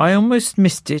statue. I almost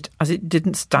missed it as it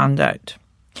didn't stand out.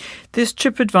 This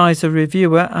TripAdvisor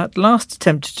reviewer at last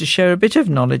attempted to share a bit of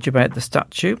knowledge about the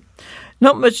statue.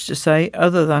 Not much to say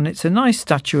other than it's a nice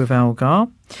statue of Elgar.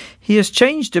 He has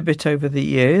changed a bit over the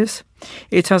years.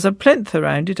 It has a plinth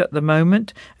around it at the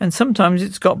moment, and sometimes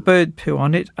it's got bird poo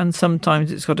on it, and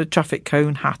sometimes it's got a traffic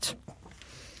cone hat.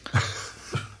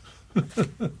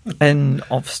 End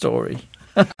of story.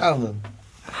 Alan.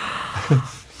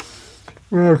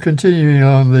 Well, continuing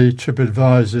on the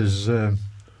TripAdvisor's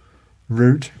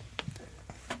route,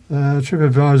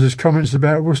 TripAdvisor's comments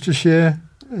about Worcestershire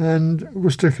and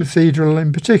Worcester Cathedral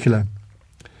in particular.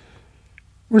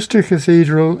 Worcester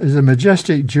Cathedral is a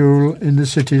majestic jewel in the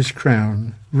city's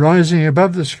crown, rising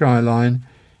above the skyline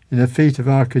in a feat of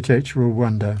architectural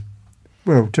wonder.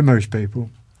 Well, to most people.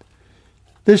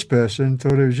 This person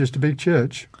thought it was just a big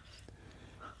church.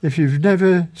 If you've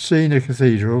never seen a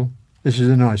cathedral, this is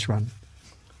a nice one.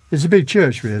 It's a big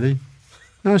church, really.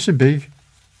 Nice and big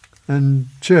and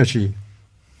churchy.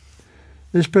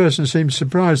 This person seemed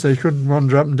surprised they couldn't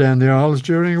wander up and down the aisles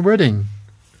during a wedding.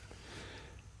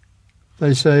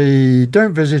 They say,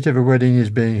 don't visit if a wedding is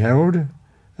being held,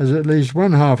 as at least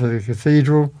one half of the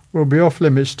cathedral will be off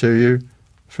limits to you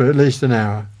for at least an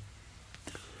hour.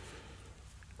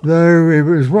 Though it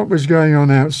was what was going on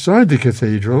outside the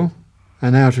cathedral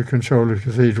and out of control of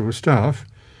cathedral staff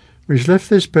which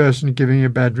left this person giving a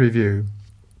bad review.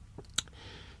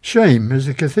 Shame, as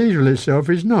the cathedral itself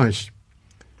is nice,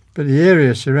 but the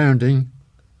area surrounding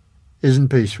isn't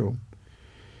peaceful.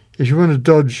 If you want to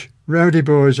dodge rowdy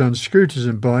boys on scooters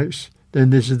and bikes,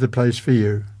 then this is the place for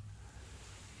you.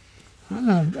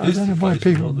 I don't know why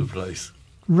people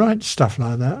write stuff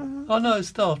like that. I know,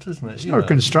 it's daft, isn't it? It's not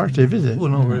constructive, is it? Well,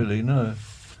 not really, no.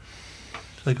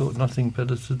 They got nothing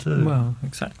better to do. Well,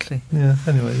 exactly. Yeah,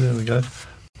 anyway, there we go.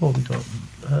 What have we got?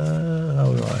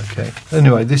 Right, okay.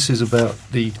 Anyway, this is about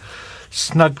the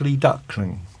Snuggly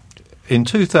Duckling. In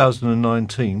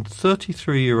 2019,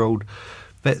 33-year-old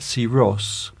Betsy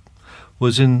Ross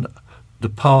was in the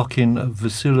park in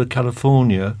Wasilla,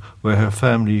 California, where her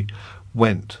family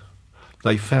went.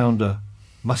 They found a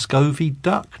Muscovy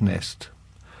duck nest.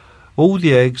 All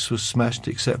the eggs were smashed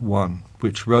except one,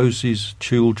 which Rosie's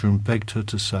children begged her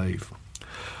to save.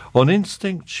 On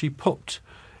instinct, she popped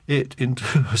it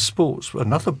into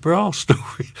another bra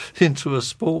story, into a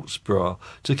sports bra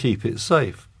to keep it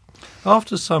safe.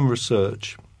 After some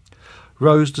research,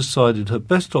 Rose decided her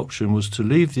best option was to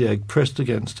leave the egg pressed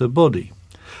against her body.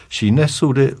 She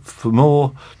nestled it for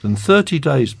more than 30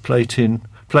 days, placing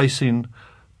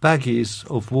baggies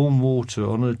of warm water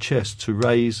on her chest to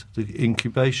raise the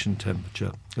incubation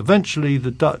temperature. Eventually the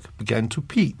duck began to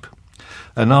peep,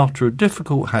 and after a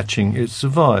difficult hatching it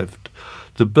survived.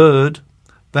 The bird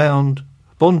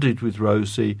bonded with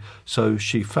Rosie, so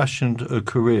she fashioned a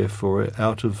career for it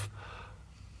out of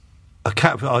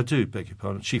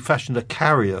She fashioned a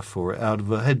carrier for it out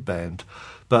of a headband,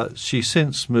 but she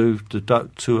since moved the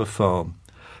duck to a farm.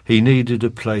 He needed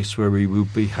a place where he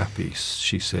would be happy,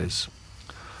 she says.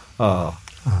 I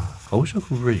wish I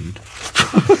could read.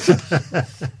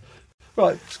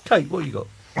 Right, Kate, what you got?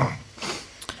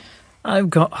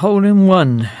 I've got hole in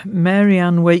one. Mary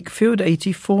Ann Wakefield,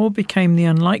 84, became the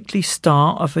unlikely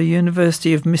star of a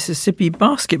University of Mississippi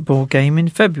basketball game in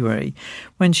February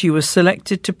when she was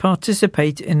selected to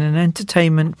participate in an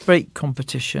entertainment break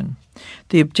competition.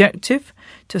 The objective?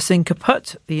 To sink a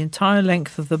putt the entire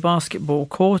length of the basketball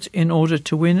court in order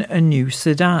to win a new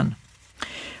sedan.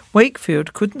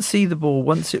 Wakefield couldn't see the ball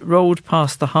once it rolled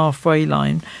past the halfway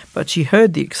line, but she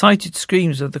heard the excited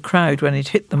screams of the crowd when it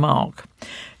hit the mark.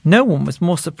 No one was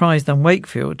more surprised than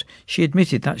Wakefield. She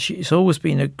admitted that she's always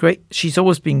been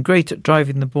great at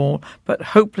driving the ball, but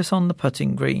hopeless on the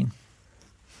putting green.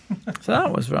 So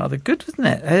that was rather good, wasn't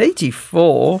it? At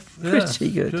 84,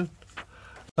 pretty good.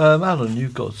 Alan,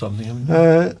 you've got something, haven't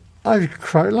you? I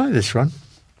quite like this one.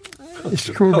 It's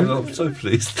called. I'm so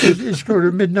pleased. It's called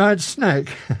A Midnight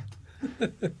Snack.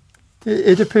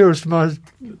 It appeals to my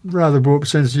rather warped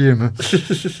sense of humour.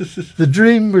 The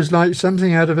dream was like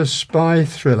something out of a spy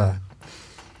thriller.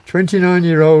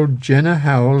 29-year-old Jenna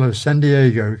Howell of San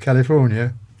Diego,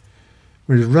 California,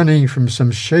 was running from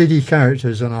some shady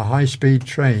characters on a high-speed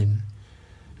train,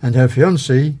 and her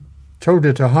fiancé told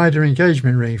her to hide her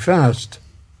engagement ring fast.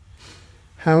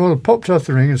 Howell popped off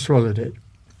the ring and swallowed it.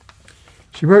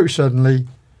 She woke suddenly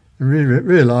and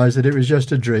realised that it was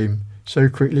just a dream, so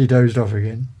quickly dozed off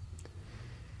again.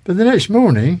 But the next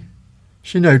morning,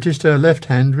 she noticed her left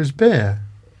hand was bare.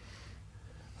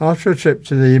 After a trip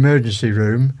to the emergency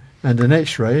room and an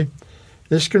X-ray,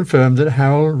 this confirmed that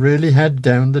Howell really had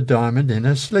downed the diamond in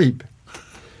her sleep.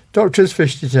 Doctors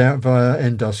fished it out via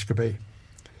endoscopy.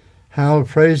 Howell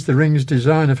praised the ring's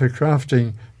designer for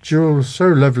crafting jewels so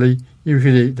lovely you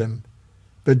could eat them.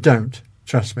 But don't,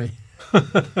 trust me.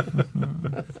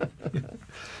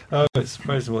 Oh, it's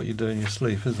surprising what you do in your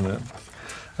sleep, isn't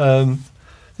it?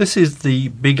 This is the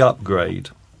Big Upgrade.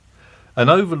 An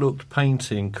overlooked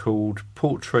painting called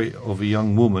Portrait of a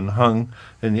Young Woman hung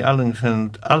in the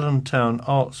Allentown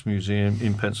Arts Museum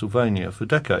in Pennsylvania for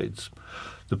decades.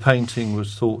 The painting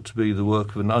was thought to be the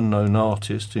work of an unknown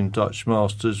artist in Dutch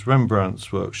master's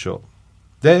Rembrandt's workshop.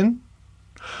 Then,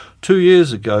 2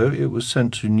 years ago, it was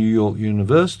sent to New York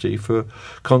University for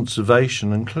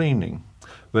conservation and cleaning,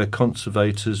 where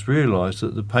conservators realised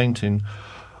that the painting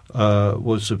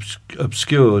was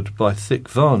obscured by thick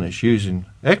varnish. Using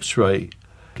X-ray,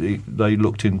 they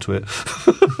looked into it.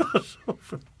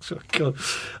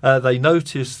 They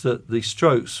noticed that the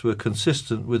strokes were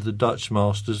consistent with the Dutch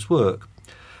master's work.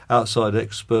 Outside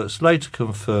experts later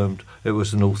confirmed it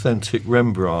was an authentic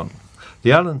Rembrandt.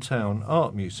 The Allentown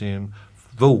Art Museum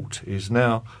vault is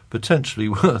now potentially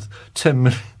worth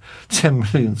 10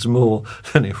 million more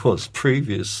than it was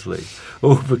previously,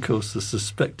 all because the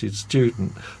suspected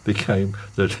student became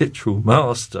the literal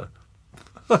master.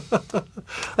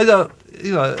 Have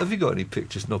you got any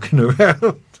pictures knocking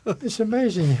around? It's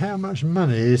amazing how much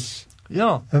money is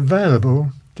Yeah.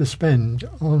 available to spend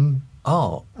on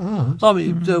Art. I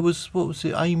mean, there was, what was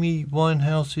it, Amy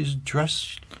Winehouse's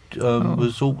dress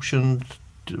was auctioned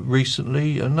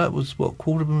recently, and that was, what,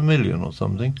 $250,000 or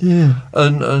something? Yeah.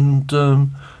 And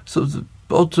sort of the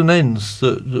odds and ends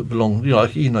that belong,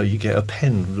 you get a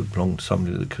pen that belonged to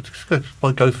somebody that could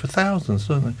go for thousands,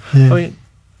 don't they? Yeah. I mean,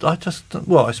 I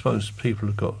suppose people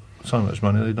have got so much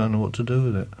money they don't know what to do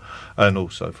with it. And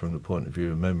also from the point of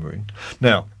view of memory.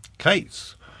 Now,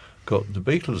 Kate's got the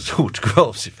Beatles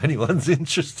autographs if anyone's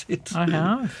interested. I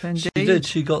have, indeed. She did.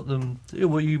 She got them.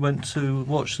 Well, you went to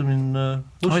watch them in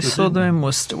Worcester. I saw them in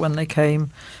Worcester when they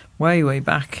came way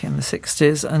back in the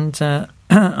 60s, and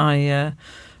I,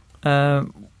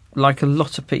 like a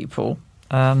lot of people,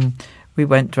 we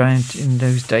went round in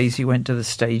those days. You went to the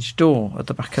stage door at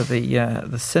the back of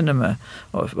the cinema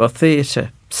or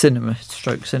theatre, cinema,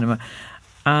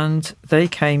 and they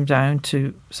came down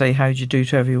to say how do you do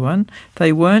to everyone.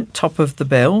 They weren't top of the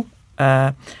bill.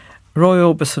 Roy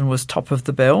Orbison was top of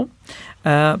the bill,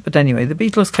 but anyway, the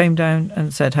Beatles came down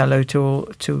and said hello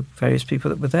to various people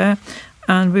that were there,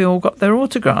 and we all got their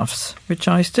autographs, which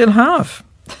I still have.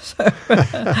 So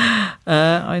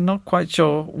I'm not quite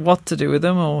sure what to do with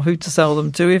them or who to sell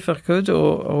them to if I could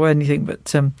or anything,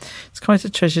 but it's quite a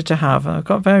treasure to have. And I've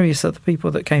got various other people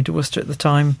that came to Worcester at the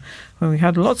time when we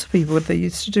had lots of people. They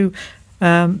used to do,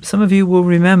 some of you will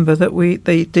remember that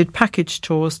they did package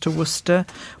tours to Worcester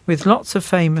with lots of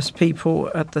famous people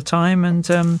at the time, and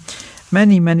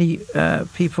many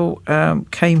people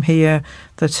came here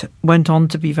that went on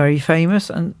to be very famous,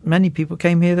 and many people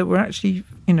came here that were actually,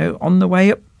 on the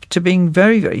way up to being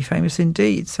very, very famous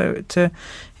indeed. So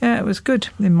it was good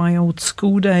in my old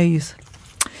school days.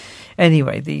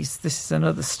 Anyway, this is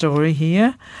another story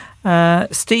here.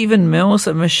 Stephen Mills,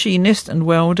 a machinist and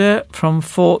welder from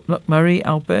Fort McMurray,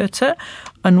 Alberta,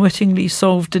 unwittingly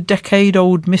solved a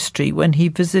decade-old mystery when he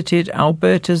visited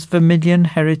Alberta's Vermilion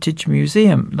Heritage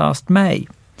Museum last May.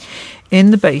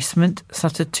 In the basement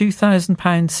sat a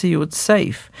 £2,000 sealed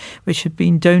safe, which had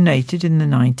been donated in the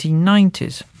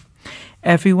 1990s.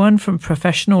 Everyone from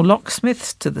professional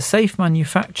locksmiths to the safe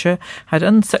manufacturer had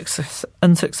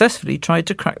unsuccessfully tried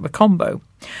to crack the combo.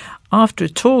 After a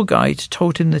tour guide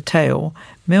told him the tale,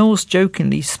 Mills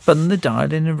jokingly spun the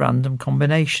dial in a random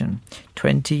combination,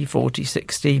 20, 40,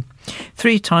 60,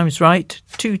 3 times right,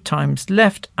 2 times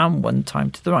left and 1 time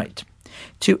to the right.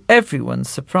 To everyone's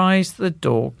surprise, the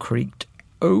door creaked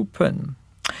open.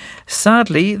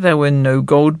 Sadly, there were no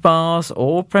gold bars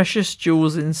or precious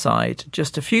jewels inside,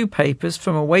 just a few papers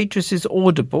from a waitress's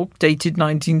order book dated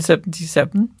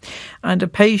 1977 and a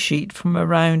pay sheet for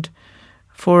around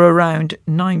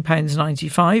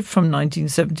 £9.95 from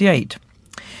 1978.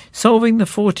 Solving the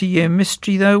 40-year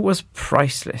mystery, though, was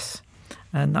priceless.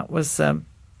 And that was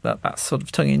that's sort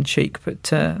of tongue-in-cheek, but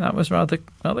that was rather,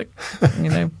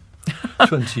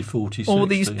 20, 40, 60. All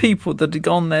these people that had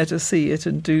gone there to see it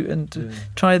and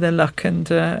try their luck, and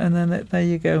then there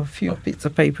you go, a few bits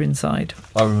of paper inside.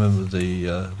 I remember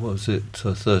the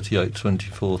 38,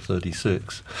 24,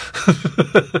 36.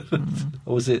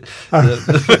 Or was it?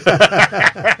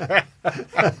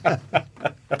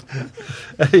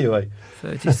 Anyway,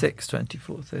 36,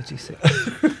 24, 36.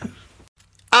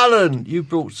 Alan, you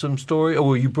brought a story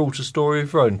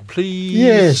of your own, please.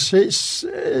 Yes, it's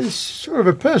sort of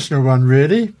a personal one,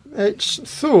 really. It's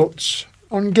thoughts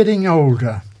on getting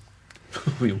older.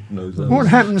 We all know that. What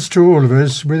happens to all of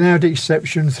us, without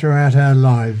exception, throughout our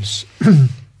lives?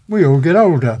 We all get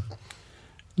older.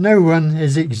 No one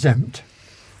is exempt.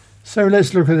 So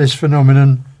let's look at this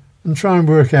phenomenon and try and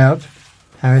work out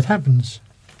how it happens.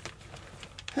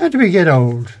 How do we get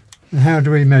old, and how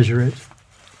do we measure it?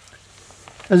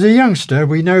 As a youngster,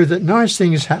 we know that nice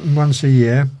things happen once a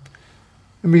year,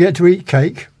 and we get to eat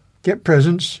cake, get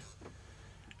presents,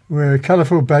 wear a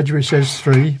colourful badge which says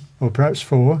 3, or perhaps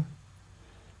 4.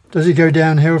 Does it go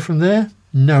downhill from there?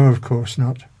 No, of course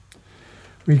not.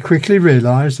 We quickly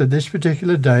realise that this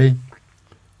particular day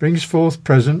brings forth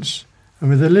presents, and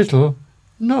with a little,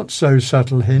 not so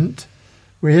subtle hint,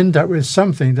 we end up with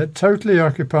something that totally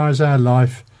occupies our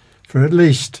life for at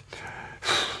least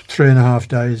 3.5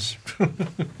 days.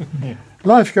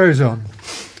 Life goes on.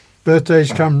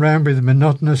 Birthdays come round with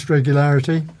monotonous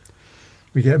regularity.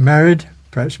 We get married,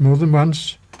 perhaps more than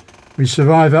once. We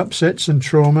survive upsets and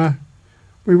trauma.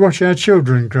 We watch our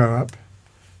children grow up.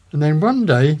 And then one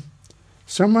day,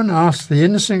 someone asks the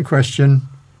innocent question,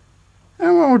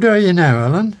 "How old are you now,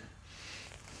 Alan?"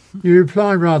 You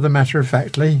reply rather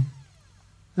matter-of-factly,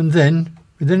 and then,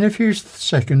 within a few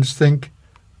seconds, think,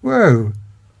 "Whoa,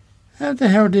 how the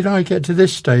hell did I get to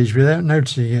this stage without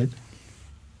noticing it?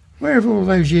 Where have all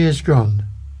those years gone?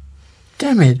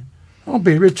 Damn it, I'll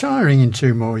be retiring in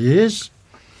 2 more years."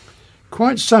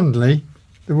 Quite suddenly,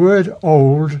 the word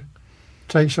old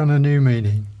takes on a new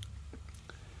meaning.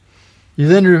 You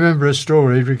then remember a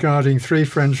story regarding 3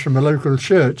 friends from a local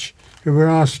church who were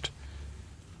asked,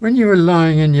 when you were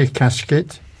lying in your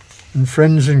casket and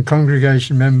friends and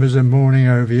congregation members are mourning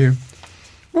over you,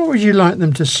 what would you like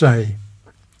them to say?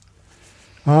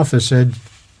 Arthur said,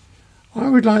 "I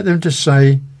would like them to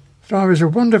say that I was a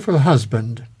wonderful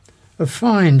husband, a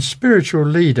fine spiritual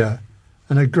leader,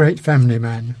 and a great family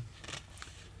man."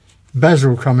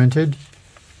 Basil commented,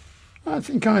 "I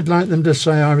think I'd like them to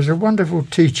say I was a wonderful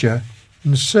teacher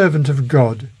and servant of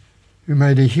God who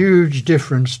made a huge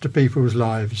difference to people's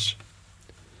lives."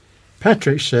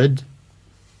 Patrick said,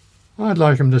 "I'd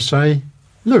like them to say,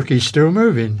 look, he's still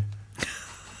moving."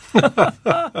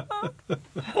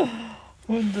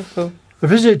 Wonderful. A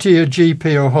visit to your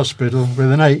GP or hospital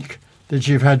with an ache that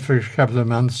you've had for a couple of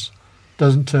months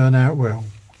doesn't turn out well.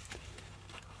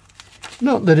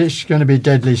 Not that it's going to be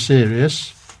deadly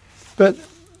serious, but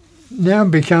now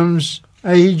becomes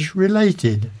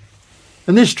age-related.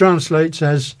 And this translates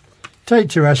as, take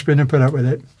 2 aspirin and put up with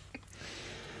it.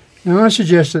 Now I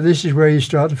suggest that this is where you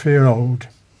start to feel old.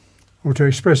 Or to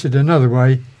express it another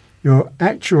way, your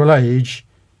actual age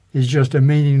is just a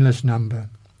meaningless number.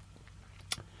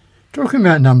 Talking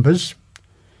about numbers,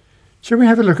 shall we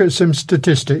have a look at some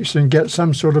statistics and get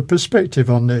some sort of perspective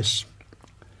on this?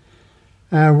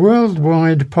 Our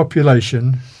worldwide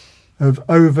population of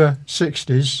over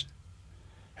 60s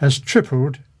has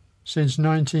tripled since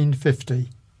 1950.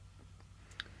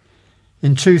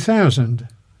 In 2000,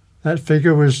 that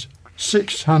figure was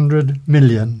 600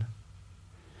 million.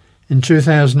 In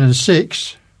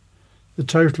 2006, the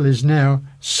total is now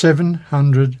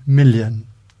 700 million.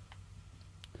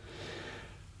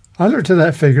 I looked at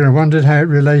that figure and wondered how it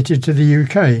related to the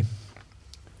UK.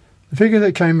 The figure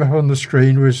that came up on the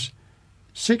screen was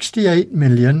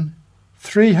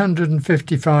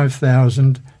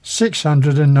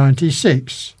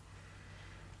 68,355,696.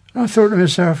 I thought to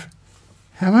myself,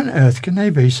 How on earth can they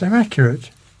be so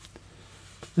accurate?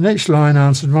 The next line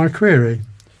answered my query.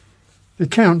 The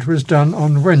count was done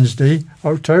on Wednesday,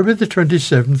 October the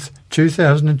 27th,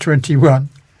 2021.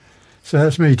 So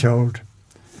that's me told.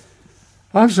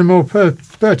 I have some more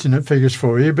pertinent figures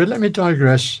for you, but let me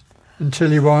digress and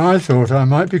tell you why I thought I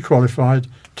might be qualified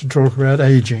to talk about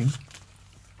ageing.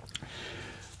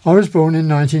 I was born in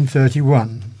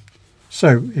 1931.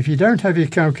 So if you don't have your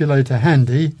calculator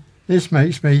handy, this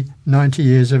makes me 90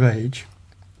 years of age.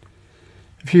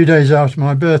 A few days after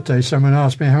my birthday, someone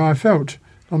asked me how I felt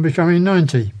on becoming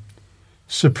 90.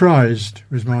 Surprised,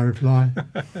 was my reply.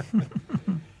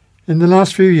 In the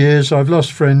last few years, I've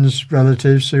lost friends,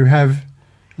 relatives who have,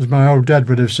 as my old dad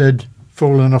would have said,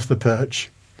 fallen off the perch.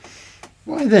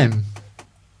 Why them?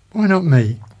 Why not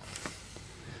me?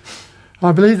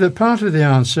 I believe that part of the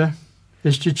answer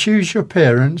is to choose your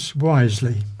parents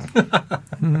wisely.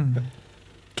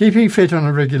 Keeping fit on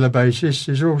a regular basis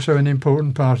is also an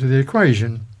important part of the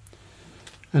equation,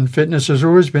 and fitness has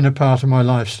always been a part of my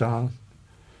lifestyle.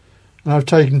 I've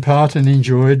taken part and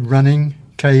enjoyed running,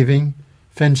 caving,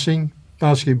 fencing,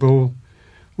 basketball,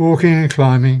 walking and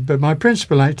climbing, but my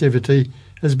principal activity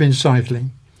has been cycling,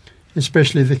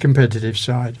 especially the competitive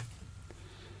side.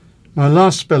 My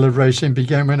last spell of racing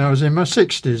began when I was in my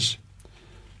 60s,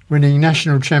 winning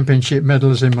national championship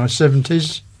medals in my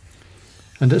 70s,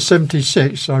 and at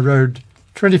 76 I rode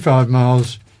 25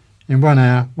 miles in 1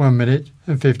 hour, 1 minute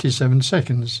and 57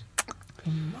 seconds.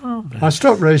 I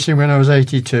stopped racing when I was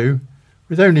 82,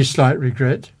 with only slight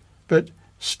regret, but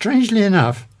strangely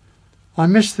enough, I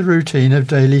missed the routine of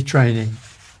daily training.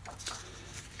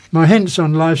 My hints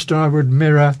on lifestyle would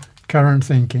mirror current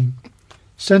thinking,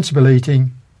 sensible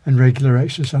eating and regular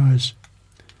exercise.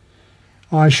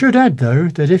 I should add, though,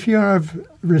 that if you are of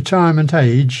retirement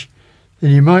age,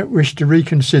 then you might wish to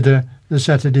reconsider the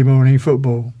Saturday morning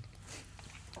football.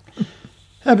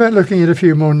 How about looking at a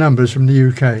few more numbers from the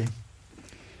UK?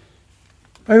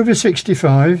 Over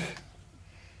 65,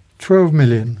 12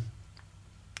 million.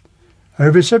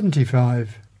 Over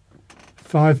 75,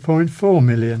 5.4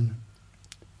 million.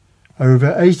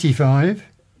 Over 85,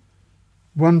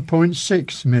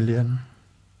 1.6 million.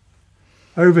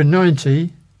 Over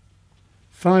 90,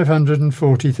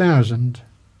 540,000.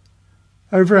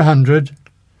 Over 100,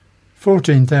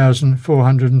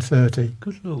 14,430.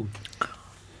 Good Lord.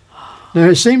 Now,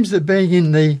 it seems that being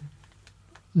in the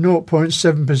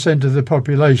 0.7% of the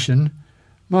population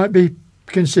might be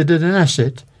considered an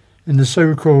asset in the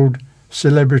so-called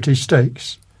celebrity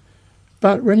stakes.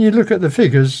 But when you look at the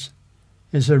figures,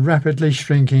 it's a rapidly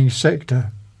shrinking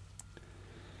sector.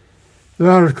 There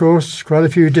are, of course, quite a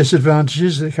few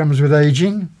disadvantages that comes with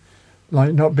ageing,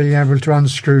 like not being able to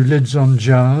unscrew lids on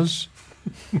jars,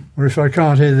 or if I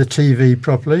can't hear the TV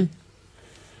properly,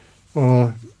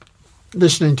 or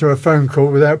listening to a phone call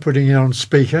without putting it on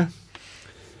speaker.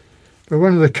 But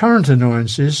one of the current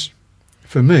annoyances,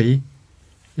 for me,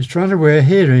 is trying to wear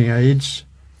hearing aids,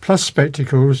 plus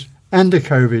spectacles and a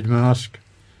COVID mask,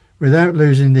 without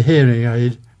losing the hearing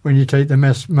aid when you take the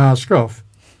mask off,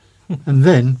 and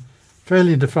then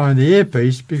failing to find the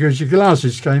earpiece because your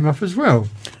glasses came off as well.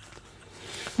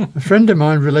 A friend of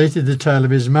mine related the tale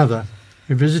of his mother,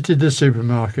 who visited the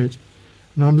supermarket,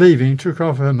 and on leaving took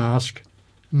off her mask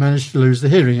and managed to lose the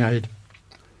hearing aid.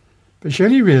 But she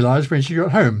only realised when she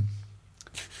got home.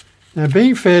 Now,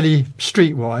 being fairly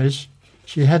streetwise,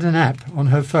 she had an app on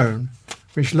her phone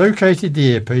which located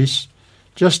the earpiece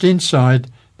just inside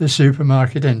the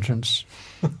supermarket entrance.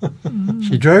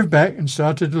 She drove back and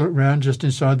started to look round just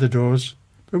inside the doors,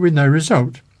 but with no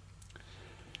result.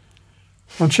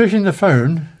 On checking the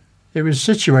phone, it was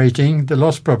situating the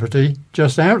lost property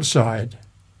just outside.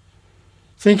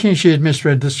 Thinking she had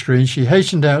misread the screen, she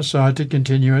hastened outside to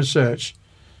continue her search,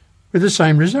 with the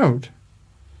same result.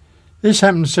 This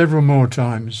happened several more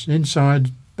times,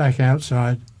 inside, back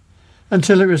outside,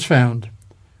 until it was found,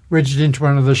 wedged into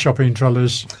one of the shopping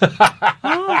trolleys.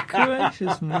 Oh,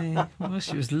 gracious me. Well,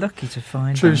 she was lucky to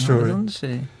find True that, story. wasn't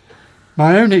she?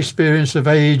 My own experience of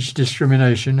age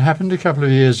discrimination happened a couple of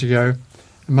years ago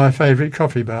in my favourite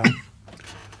coffee bar.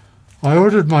 I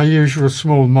ordered my usual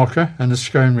small mocha and a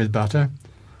scone with butter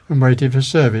and waited for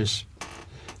service.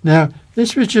 Now,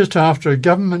 this was just after a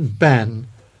government ban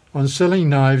on selling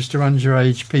knives to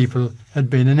underage people had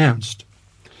been announced.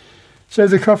 So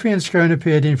the coffee and scone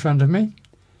appeared in front of me,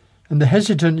 and the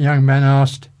hesitant young man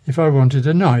asked if I wanted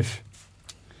a knife.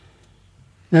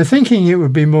 Now, thinking it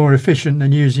would be more efficient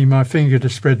than using my finger to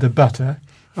spread the butter,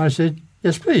 I said,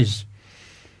 "Yes, please."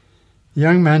 The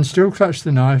young man still clutched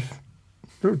the knife,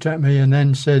 looked at me and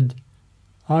then said,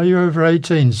 Are you over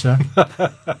 18, sir?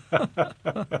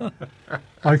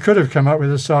 I could have come up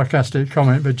with a sarcastic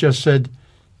comment, but just said,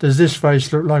 does this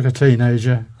face look like a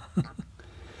teenager?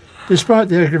 Despite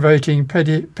the aggravating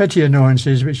petty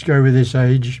annoyances which go with this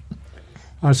age,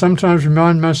 I sometimes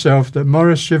remind myself that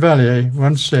Maurice Chevalier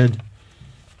once said,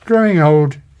 growing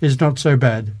old is not so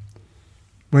bad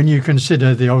when you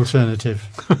consider the alternative.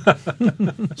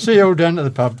 See you all down at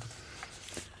the pub.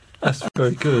 That's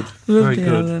very good. Lovely, Very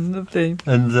good. Alan, lovely.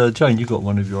 And Jane, you've got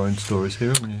one of your own stories here,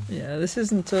 haven't you? Yeah, this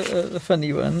isn't a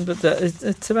funny one, but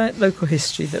it's about local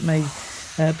history that may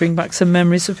bring back some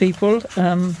memories of people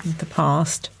in the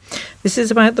past. This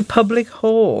is about the Public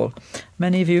Hall.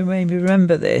 Many of you may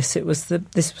remember this.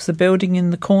 This was the building in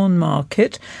the Corn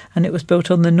Market, and it was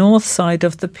built on the north side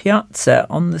of the piazza,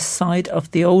 on the side of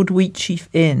the old Wheatsheaf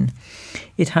Inn.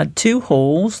 It had two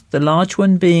halls, the large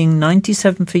one being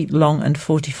 97 feet long and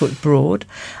 40 foot broad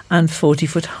and 40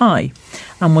 foot high,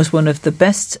 and was one of the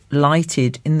best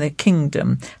lighted in the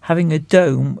kingdom, having a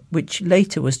dome which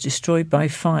later was destroyed by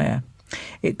fire.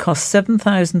 It cost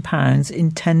 £7,000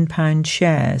 in £10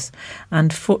 shares,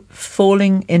 and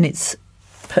failing in its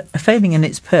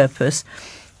purpose,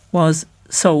 was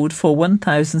sold for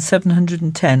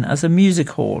 £1,710 as a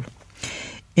music hall.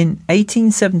 In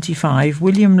 1875,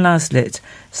 William Laslett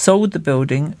sold the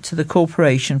building to the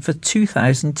corporation for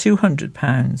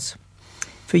 £2,200.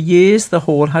 For years, the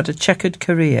hall had a checkered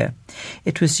career.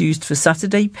 It was used for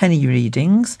Saturday penny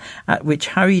readings, at which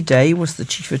Harry Day was the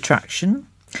chief attraction.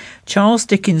 Charles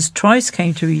Dickens twice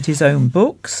came to read his own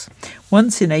books,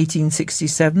 once in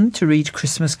 1867 to read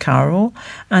Christmas Carol,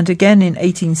 and again in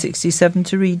 1867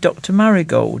 to read Dr.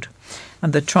 Marigold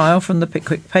and the Trial from the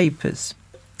Pickwick Papers.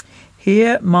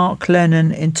 Here Mark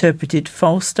Lennon interpreted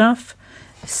Falstaff,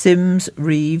 Sims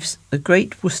Reeves, the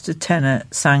great Worcester tenor,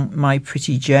 sang My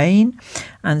Pretty Jane,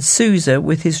 and Sousa,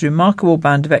 with his remarkable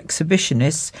band of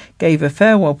exhibitionists, gave a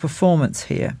farewell performance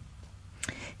here.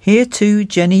 Here too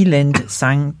Jenny Lind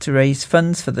sang to raise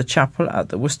funds for the chapel at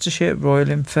the Worcestershire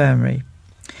Royal Infirmary.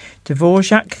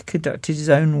 Dvorak conducted his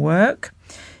own work,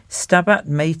 Stabat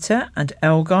Mater and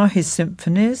Elgar his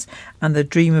symphonies, and the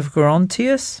Dream of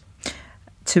Gerontius.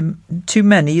 To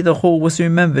many, the hall was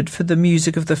remembered for the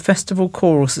music of the Festival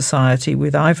Choral Society,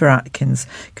 with Ivor Atkins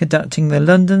conducting the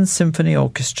London Symphony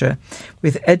Orchestra,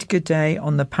 with Edgar Day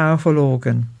on the powerful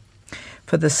organ.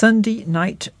 For the Sunday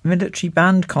night military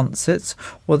band concerts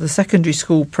or the secondary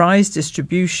school prize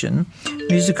distribution,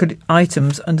 musical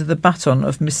items under the baton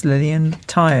of Miss Lillian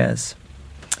Tyers.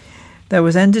 There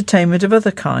was entertainment of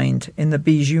other kind in the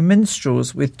Bijou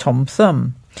Minstrels with Tom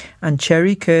Thumb, and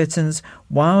Cherry Curtin's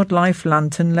Wildlife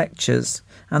Lantern Lectures,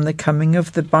 and the coming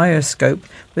of the Bioscope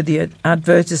with the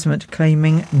advertisement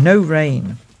claiming no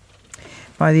rain.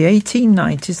 By the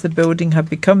 1890s, the building had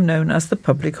become known as the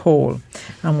Public Hall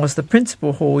and was the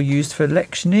principal hall used for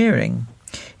electioneering.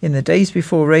 In the days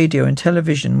before radio and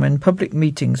television, when public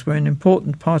meetings were an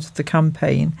important part of the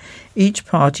campaign, each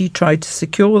party tried to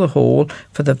secure the hall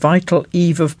for the vital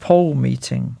eve of poll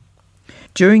meeting.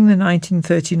 During the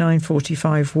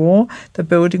 1939-45 war, the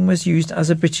building was used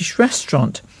as a British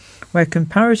restaurant, where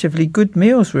comparatively good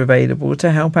meals were available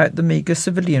to help out the meagre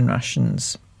civilian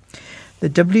rations. The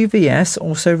WVS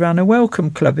also ran a welcome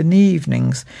club in the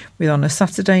evenings, with on a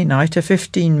Saturday night a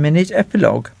 15-minute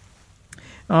epilogue.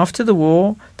 After the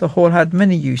war, the hall had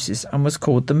many uses and was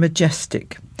called the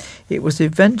Majestic. It was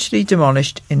eventually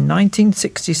demolished in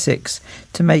 1966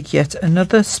 to make yet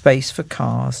another space for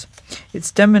cars.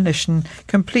 Its demolition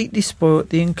completely spoilt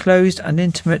the enclosed and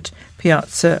intimate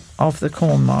piazza of the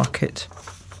Corn Market.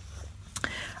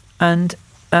 And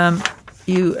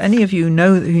any of you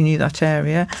who knew that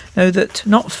area know that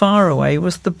not far away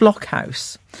was the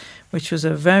Blockhouse, which was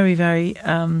a very, very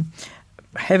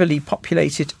heavily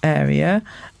populated area,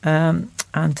 and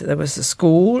there was a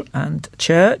school and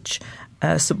church.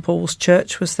 St Paul's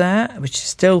Church was there, which is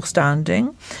still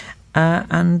standing,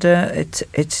 and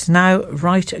it's now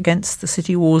right against the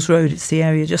City Walls Road. It's the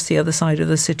area just the other side of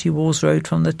the City Walls Road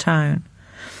from the town.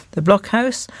 The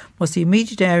Blockhouse was the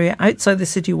immediate area outside the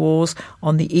city walls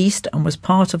on the east and was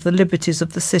part of the liberties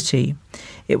of the city.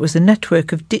 It was a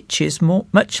network of ditches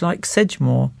much like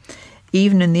Sedgemoor.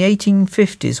 Even in the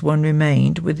 1850s one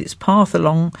remained, with its path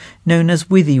along known as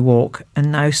Withy Walk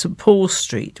and now St Paul's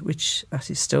Street, that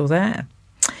is still there.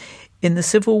 In the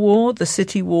Civil War, the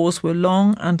city walls were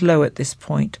long and low at this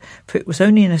point, for it was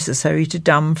only necessary to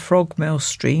dam Frogmill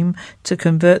Stream to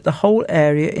convert the whole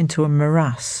area into a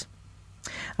morass.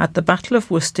 At the Battle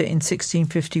of Worcester in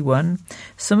 1651,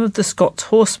 some of the Scots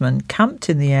horsemen camped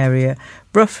in the area,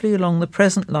 roughly along the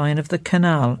present line of the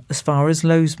canal as far as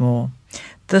Lowesmoor.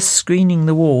 thus screening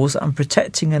the walls and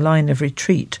protecting a line of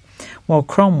retreat, while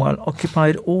Cromwell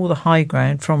occupied all the high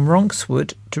ground from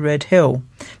Ronkswood to Red Hill,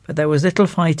 but there was little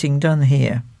fighting done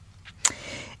here.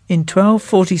 In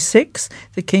 1246,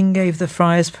 the king gave the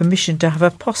friars permission to have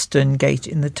a postern gate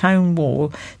in the town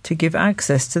wall to give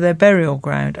access to their burial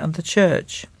ground and the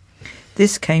church.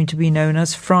 This came to be known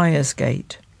as Friars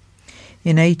Gate.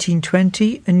 In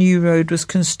 1820, a new road was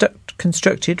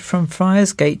constructed from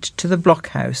Friars Gate to the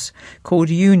blockhouse, called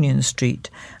Union Street,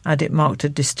 and it marked a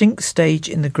distinct stage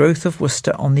in the growth of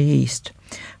Worcester on the east.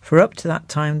 For up to that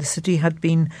time, the city had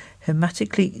been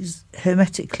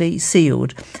hermetically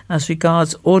sealed as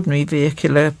regards ordinary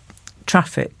vehicular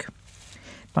traffic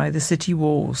by the city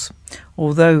walls,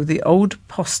 although the old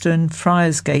postern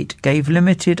Friars Gate gave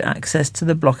limited access to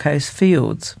the blockhouse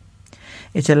fields.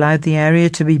 It allowed the area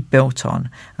to be built on,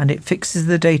 and it fixes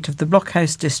the date of the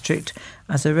blockhouse district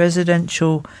as a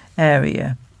residential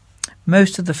area.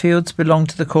 Most of the fields belong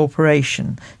to the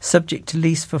corporation, subject to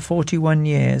lease for 41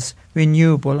 years,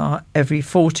 renewable every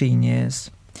 14 years.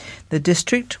 The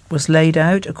district was laid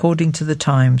out, according to the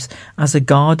Times, as a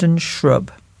garden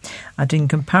shrub, and in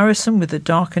comparison with the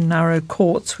dark and narrow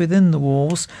courts within the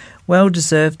walls, well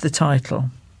deserved the title.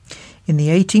 In the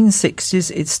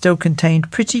 1860s, it still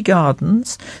contained pretty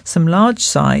gardens, some large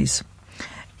size,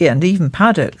 and even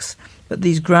paddocks, but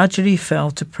these gradually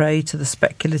fell to prey to the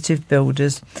speculative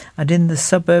builders, and in the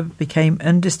suburb became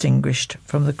undistinguished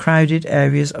from the crowded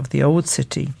areas of the old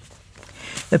city.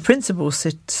 The principal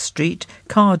street,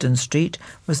 Carden Street,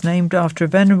 was named after a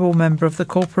venerable member of the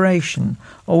corporation,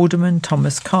 Alderman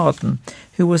Thomas Carden,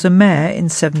 who was a mayor in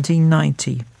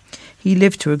 1790. He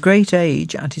lived to a great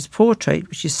age, and his portrait,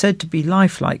 which is said to be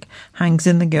lifelike, hangs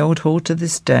in the Guildhall to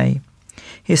this day.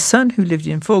 His son, who lived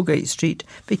in Foregate Street,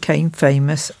 became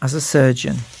famous as a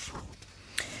surgeon.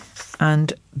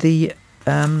 And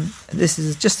this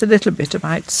is just a little bit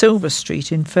about Silver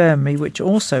Street Infirmary, which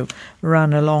also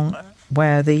ran along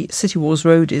where the City Walls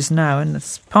Road is now,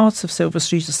 and parts of Silver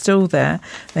Street are still there.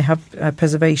 They have a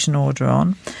preservation order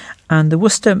on, and the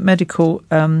Worcester Medical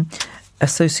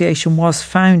Association was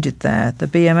founded there. The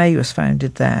BMA was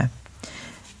founded there.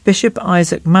 Bishop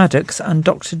Isaac Maddox and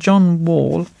Dr. John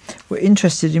Wall were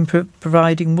interested in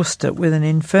providing Worcester with an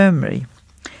infirmary.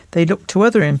 They looked to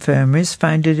other infirmaries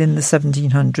founded in the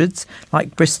 1700s,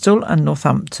 like Bristol and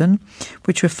Northampton,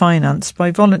 which were financed by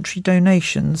voluntary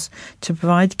donations to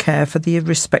provide care for the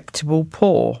respectable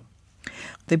poor.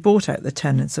 They bought out the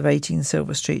tenants of 18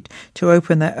 Silver Street to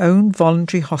open their own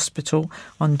voluntary hospital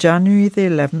on January the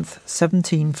 11th,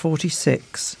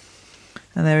 1746.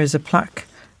 And there is a plaque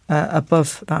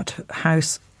above that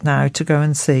house now to go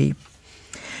and see.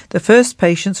 The first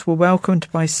patients were welcomed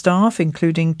by staff,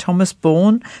 including Thomas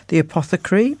Bourne, the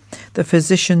apothecary, the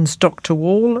physicians Dr.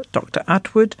 Wall, Dr.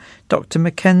 Atwood, Dr.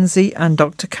 Mackenzie and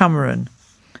Dr. Cameron.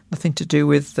 Nothing to do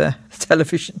with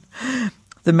television.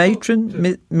 The matron,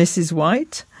 Mrs.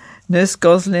 White, Nurse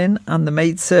Goslin and the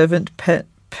maidservant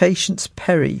Patience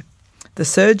Perry. The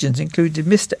surgeons included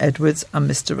Mr. Edwards and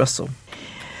Mr. Russell.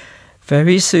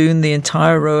 Very soon the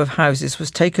entire row of houses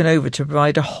was taken over to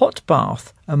provide a hot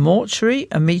bath, a mortuary,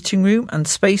 a meeting room and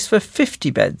space for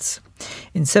 50 beds.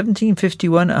 In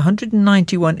 1751,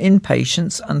 191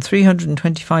 inpatients and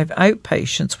 325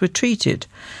 outpatients were treated,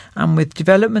 and with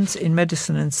developments in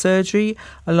medicine and surgery,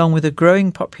 along with a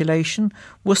growing population,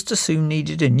 Worcester soon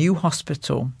needed a new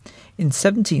hospital. In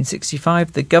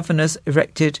 1765, the governors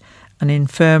erected an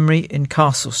infirmary in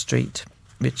Castle Street,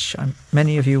 which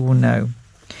many of you will know.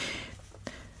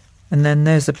 And then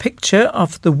there's a picture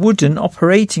of the wooden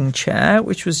operating chair,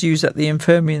 which was used at the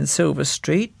infirmary in Silver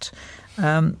Street.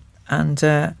 At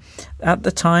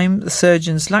the time, the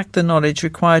surgeons lacked the knowledge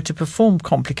required to perform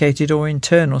complicated or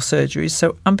internal surgeries,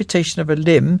 so amputation of a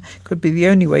limb could be the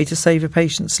only way to save a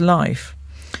patient's life.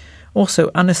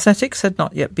 Also, anaesthetics had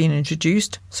not yet been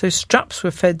introduced, so straps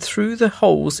were fed through the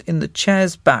holes in the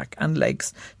chair's back and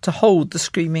legs to hold the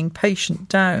screaming patient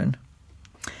down.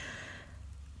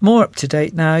 More up to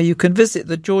date now, you can visit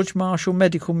the George Marshall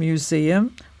Medical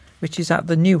Museum, which is at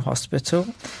the new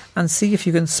hospital, and see if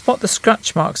you can spot the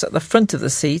scratch marks at the front of the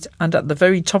seat and at the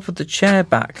very top of the chair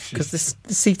back, because the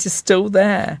seat is still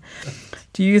there.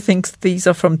 Do you think these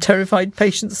are from terrified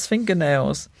patients'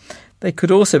 fingernails? They could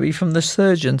also be from the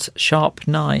surgeon's sharp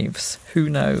knives. Who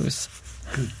knows?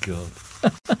 Good God.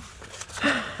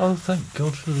 Oh, thank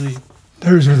God for the...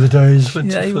 Those were the days.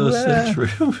 21st century.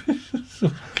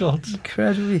 Oh, God.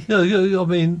 Incredibly. Yeah, I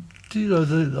mean, you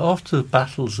know, after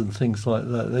battles and things like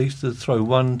that, they used to throw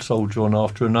one soldier on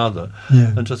after another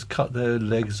Yeah. and just cut their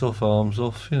legs off, arms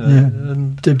off, you know. Yeah.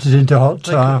 And Dipped it into hot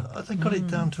tar. they got it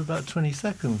down to about 20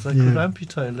 seconds. They Yeah. could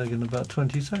amputate a leg in about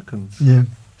 20 seconds. Yeah.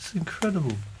 It's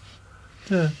incredible.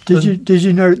 Yeah. Did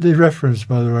you note the reference,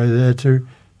 by the way, there to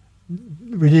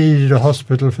we needed a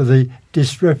hospital for the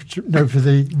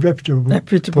reputable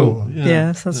Reputable. poor. Yeah.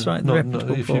 Yes, that's right. The Not-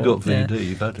 reputable if you poor, got yeah. VD,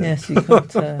 you've had it. Yes, you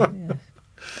got.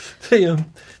 Yeah.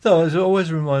 No, it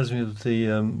always reminds me of the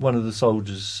one of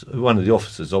the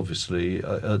officers, obviously,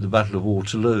 at the Battle of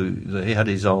Waterloo. That he had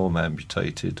his arm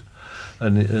amputated,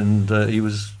 and he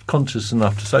was conscious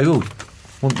enough to say, "Oh,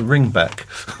 want the ring back."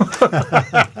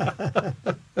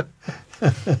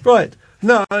 Right.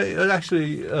 No,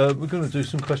 actually, we're going to do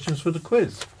some questions for the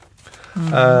quiz.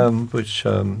 Which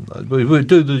we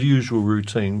do the usual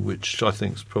routine, which I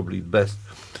think is probably best,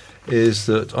 is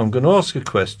that I'm going to ask a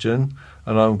question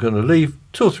and I'm going to leave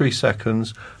 2 or 3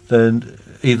 seconds, then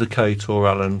either Kate or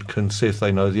Alan can see if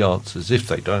they know the answers. If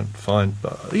they don't, fine,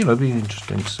 but, you know, it'd be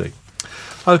interesting to see.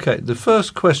 Okay, the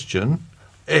first question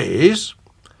is,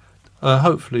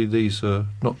 hopefully these are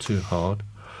not too hard.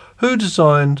 Who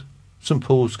designed St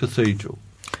Paul's Cathedral?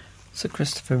 Sir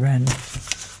Christopher Wren.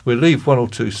 We'll leave 1 or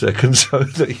 2 seconds so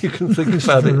that you can think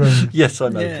about it. Wren. Yes, I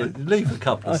know. Yeah. But leave a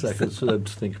couple of seconds for them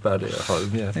to think about it at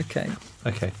home. Yeah. Okay.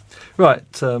 Okay.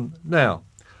 Right. Now,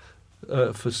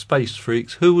 for space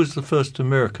freaks, who was the first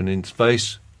American in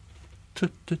space?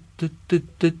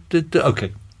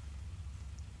 Okay.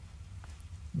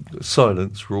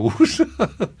 Silence rules.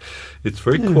 It's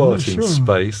very Yeah, quiet not in sure.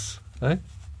 space. Eh?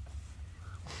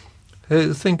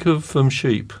 Think of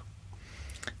sheep.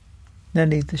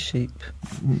 Nellie the sheep.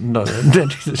 No,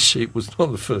 Nellie the sheep was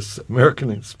not the first American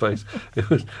in space. It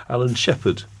was Alan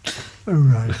Shepard. Oh,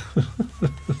 right.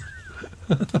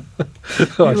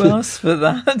 You asked for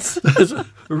that. It's a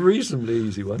reasonably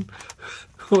easy one.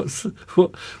 What's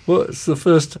the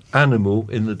first animal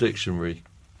in the dictionary?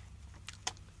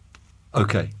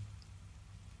 Okay.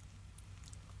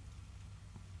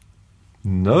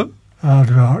 No?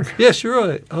 Aardvark. Yes, you're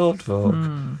right.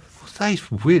 Aardvark. They're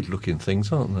weird-looking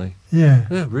things, aren't they? Yeah.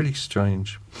 They're really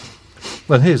strange.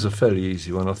 Well, here's a fairly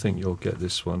easy one. I think you'll get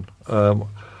this one.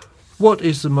 What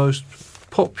is the most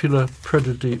popular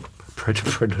prejudice?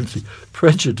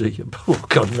 Oh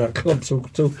God, no, I can't talk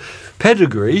at all.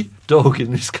 Pedigree dog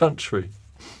in this country.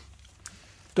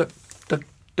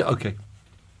 Okay,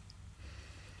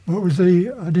 What was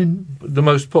the? I didn't. the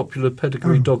most popular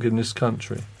pedigree Oh. dog in this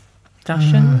country.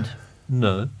 Dachshund.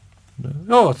 No.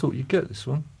 Oh, I thought you'd get this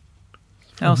one.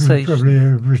 Alsatian. Probably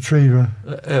a retriever.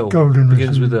 L. Golden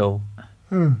begins retriever. with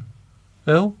L. Oh.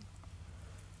 L.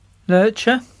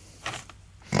 Lurcher.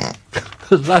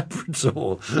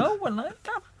 Labrador. Oh, well, like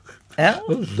that. L.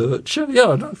 Oh, lurcher.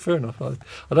 Yeah, no, fair enough. I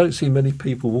don't see many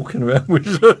people walking around with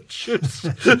lurchers.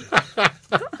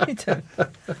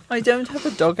 I don't have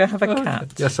a dog. I have a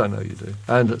cat. Yes, I know you do.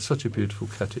 And it's such a beautiful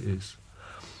cat it is.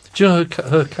 Do you know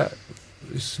her cat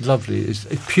is lovely. It's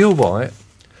pure white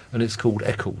and it's called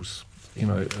Eccles. You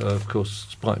know, of course,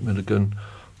 Spike Milligan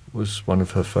was one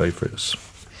of her favourites.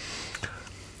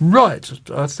 Right,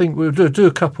 I think we'll do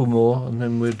a couple more and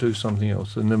then we'll do something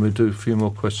else and then we'll do a few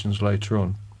more questions later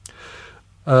on.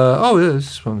 Yeah,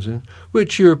 this one's in.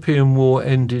 Which European war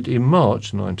ended in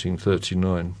March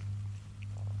 1939?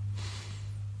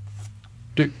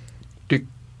 Dick.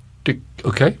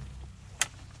 Okay.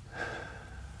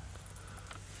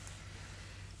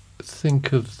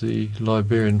 Think of the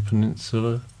Iberian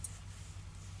Peninsula.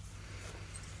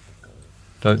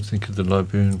 Don't think of the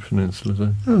Iberian Peninsula,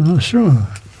 though. Oh, I'm not sure.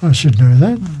 I should know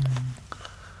that.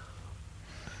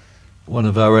 One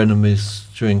of our enemies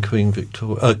during Queen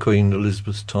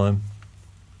Elizabeth's time.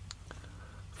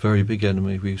 Very big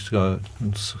enemy. We used to go out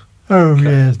and Oh,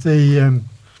 yeah. The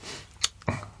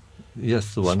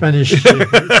yes, the one.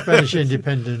 Spanish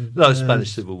independent. No,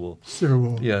 Spanish Civil War. Civil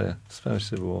War. Yeah, Spanish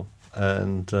Civil War.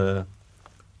 And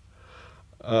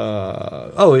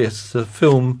yes, the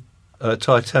film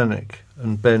Titanic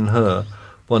and Ben-Hur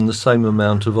won the same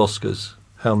amount of Oscars.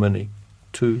 How many?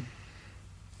 2,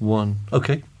 1.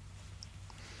 Okay.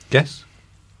 Guess?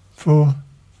 4.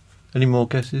 Any more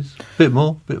guesses? Bit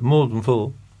more than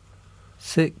 4.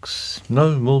 6.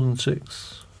 No, more than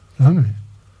 6. Oh.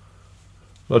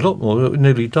 A lot more,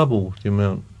 nearly double the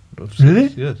amount of 6. Really?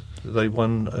 Yes. They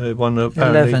won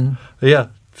apparently. 11. Yeah,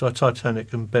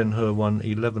 Titanic and Ben-Hur won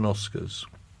 11 Oscars.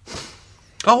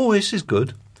 Oh, this is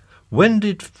good.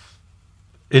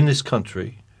 In this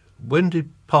country, when did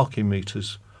parking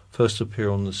meters first appear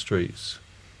on the streets?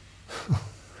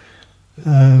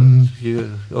 Um,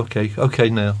 Okay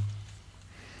now.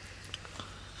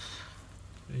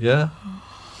 Yeah.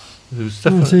 It was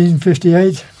definitely...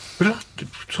 1458.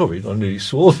 Sorry, I nearly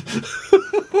swore.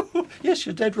 Yes,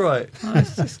 you're dead right.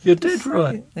 You're dead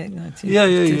right. Yeah,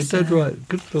 you're dead right.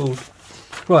 Good Lord.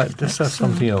 Right, let's have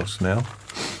something else now.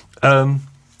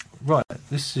 Right,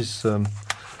 this is...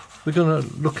 we're going to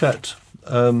look at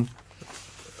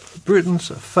Britain's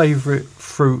favourite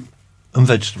fruit and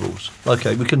vegetables.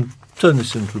 Okay, we can turn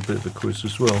this into a bit of a quiz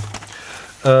as well.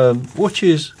 Which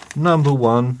is number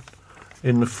one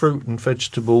in the fruit and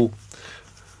vegetable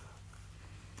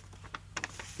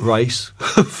race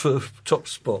for top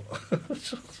spot?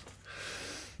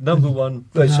 Number one,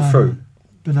 it's a fruit.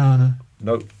 Banana.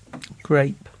 No.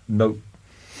 Grape. No.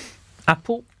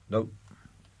 Apple. No.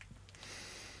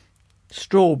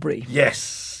 Strawberry.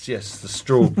 Yes, the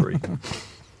strawberry.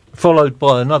 Followed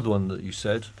by another one that you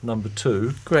said, number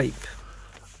two. Grape.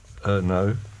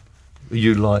 No.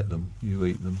 You like them. You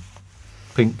eat them.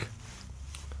 Pink.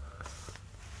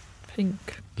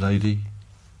 Pink. Lady.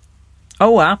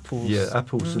 Oh, apples. Yeah,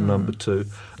 apples are number two.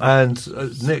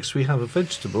 And next we have a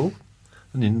vegetable.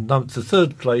 And in the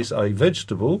third place, a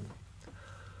vegetable.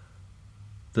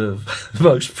 The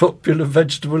most popular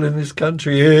vegetable in this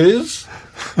country is...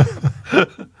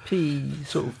 Peas.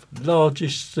 Sort of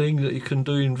largest thing that you can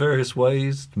do in various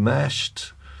ways.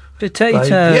 Mashed.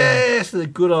 Potato. Yes, the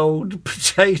good old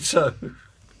potato.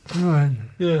 Right.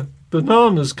 Yeah.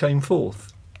 Bananas came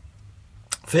fourth.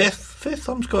 Fifth,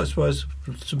 I'm quite surprised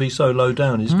to be so low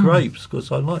down, is grapes, because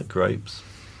I like grapes.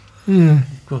 Yeah.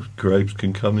 Well, grapes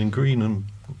can come in green and...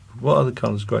 What other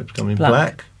colours grapes come in?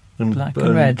 Black. And Black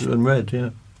and red. And red,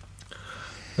 yeah.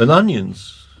 And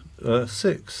onions,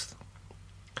 sixth.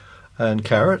 And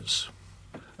carrots.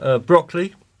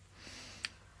 Broccoli,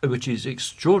 which is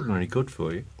extraordinarily good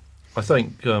for you. I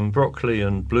think broccoli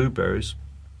and blueberries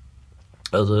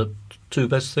are the two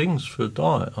best things for a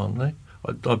diet, aren't they?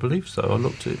 I believe so. I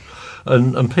looked at it.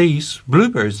 And peas,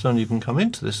 blueberries don't even come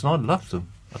into this, and I love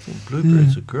them. I think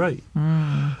blueberries are great.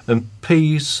 And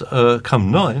peas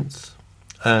come ninth,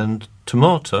 and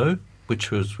tomato,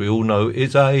 which, as we all know,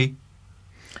 is a...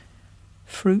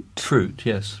 Fruit. Fruit,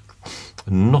 yes.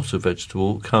 Not a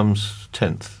vegetable, comes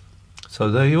 10th. So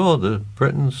there you are, the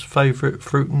Britain's favourite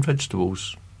fruit and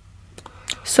vegetables.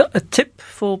 So a tip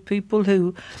for people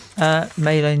who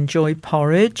may enjoy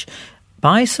porridge: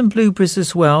 buy some blueberries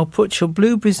as well. Put your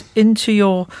blueberries into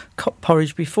your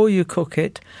porridge before you cook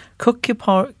it. Cook your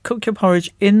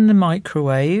porridge in the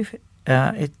microwave.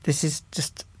 This is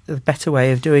just a better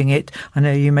way of doing it. I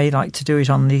know you may like to do it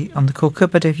on the cooker,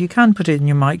 but if you can put it in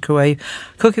your microwave,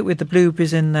 cook it with the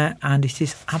blueberries in there, and it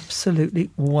is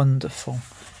absolutely wonderful.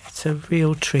 It's a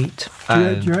real treat.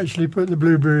 Do you actually put the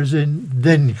blueberries in,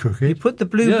 then cook it? You put the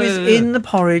blueberries in the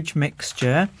porridge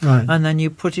mixture, right, and then you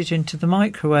put it into the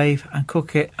microwave and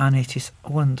cook it, and it is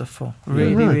wonderful.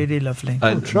 Really, really lovely.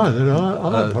 I'll try that. I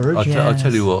like porridge. I'll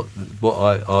tell you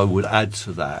what I would add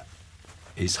to that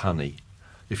is honey.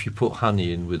 If you put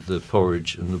honey in with the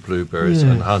porridge and the blueberries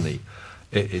and honey,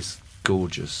 it is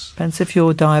gorgeous. Depends if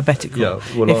you're diabetic.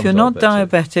 If you're not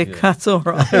diabetic, that's all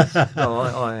right. No,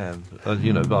 I am. But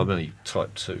I'm only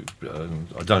type 2.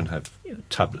 I don't have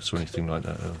tablets or anything like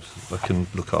that. I can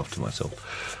look after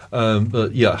myself.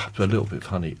 But yeah, a little bit of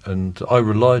honey. And I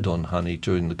relied on honey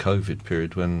during the COVID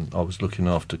period when I was looking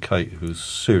after Kate, who was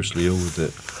seriously ill with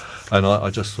it. And I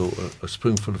just thought a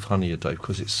spoonful of honey a day,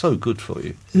 because it's so good for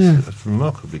you. It's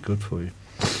remarkably good for you.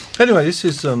 Anyway, this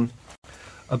is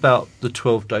about the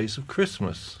 12 days of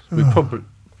Christmas. We probably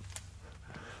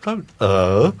don't.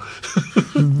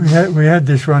 We had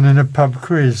this one in a pub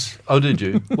quiz. Oh, did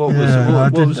you? What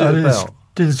was it about?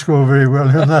 Didn't score very well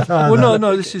on that either. Well,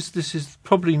 no. This is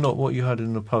probably not what you had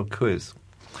in the pub quiz.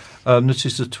 This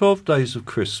is the 12 days of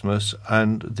Christmas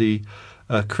and the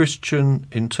Christian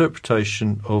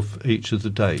interpretation of each of the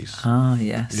days. Ah,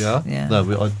 yes. Yeah. No,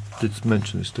 I did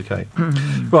mention this to Kate.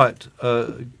 Right.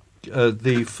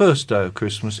 The first day of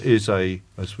Christmas is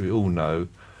as we all know,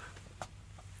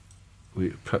 we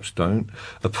perhaps don't,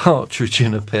 a partridge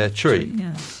in a pear tree.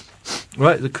 Yes.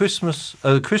 Right, the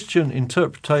Christian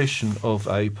interpretation of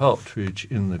a partridge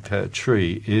in the pear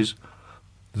tree is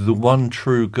the one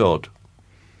true God.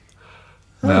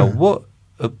 Now, what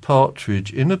a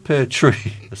partridge in a pear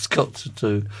tree has got to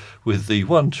do with the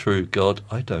one true God,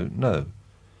 I don't know.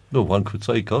 No, one could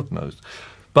say God knows.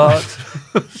 But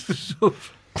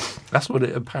that's what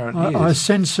it apparently is. I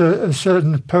sense a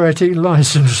certain poetic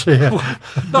license here.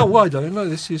 No, I don't know.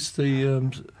 This is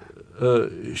the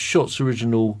Schott's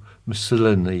original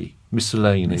miscellany.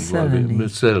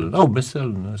 Oh,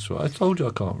 miscellany, that's right. I told you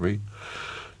I can't read.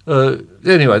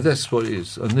 Anyway, that's what it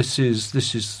is. And this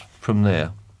is from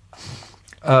there.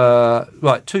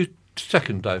 Right, two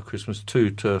second day of Christmas,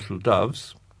 2 turtle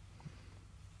doves.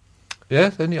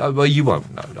 Yes, well, you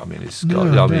won't know. I mean, it's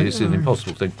it's an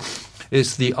impossible thing.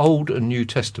 It's the Old and New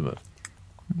Testament.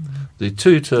 The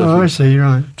 2 turtle. Oh, I see.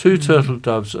 Right. 2 turtle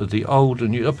doves are the Old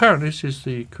and New. Apparently, this is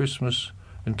the Christmas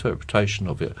interpretation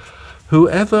of it.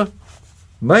 Whoever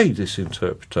made this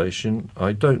interpretation,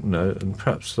 I don't know, and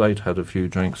perhaps they'd had a few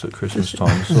drinks at Christmas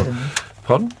time as well.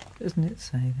 Pardon? Doesn't it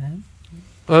say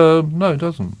that? No, it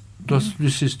doesn't.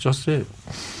 This is just it.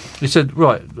 He said,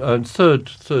 right, and third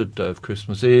day of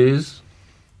Christmas is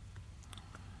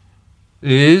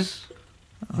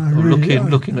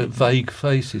looking at vague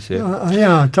faces here.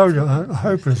 I told you, I'm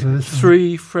hopeless at this.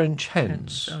 3 French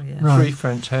hens. Oh, yeah. Right. 3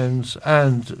 French hens,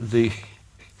 and the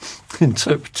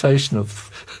interpretation of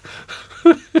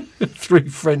 3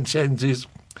 French hens is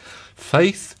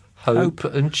faith, hope.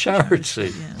 and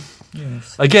charity. Yeah.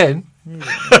 Yes. Again, Yeah.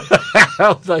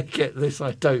 how they get this,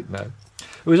 I don't know.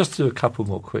 We'll just do a couple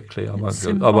more quickly. I won't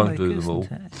do them all.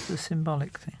 It's a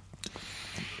symbolic thing.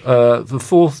 The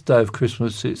 4th day of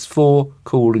Christmas, it's 4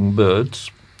 calling birds.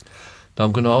 Now,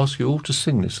 I'm going to ask you all to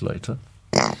sing this later.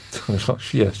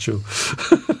 Yeah, sure.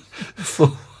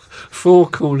 4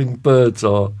 calling birds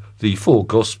are the 4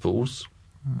 Gospels.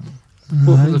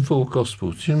 What were the 4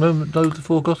 Gospels? Do you know the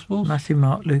 4 Gospels? Matthew,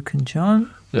 Mark, Luke and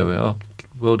John. There we are.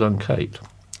 Well done, Kate.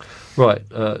 Right,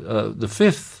 the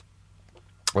 5th,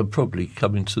 I'm probably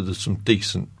coming to some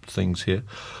decent things here.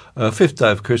 5th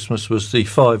day of Christmas was the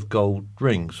 5 golden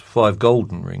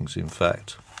rings, in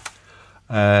fact.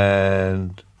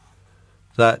 And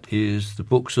that is the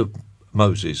books of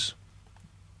Moses.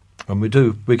 And we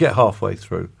get halfway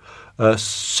through.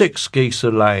 6 geese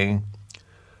are laying.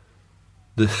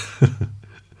 The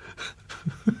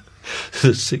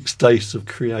 6 days of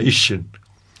creation.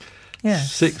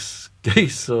 Yes. 6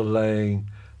 geese are laying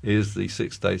is the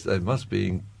 6 days. They must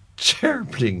be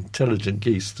terribly intelligent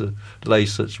geese to lay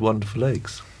such wonderful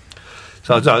eggs.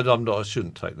 So I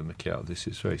shouldn't take the mickey out of this.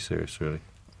 It's very serious, really.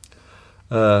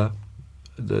 The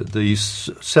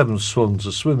 7 swans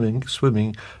are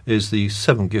swimming is the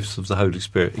 7 gifts of the Holy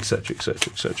Spirit, etc.,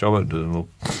 etc., etc. I won't do them all.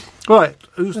 Right,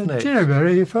 who's next? Do you know,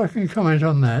 Barry, if I can comment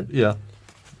on that? Yeah,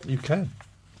 you can.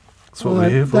 That's what we're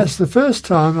here for. That's the first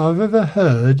time I've ever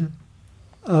heard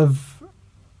of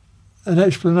an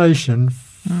explanation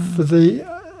for the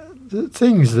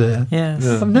things there. Yes.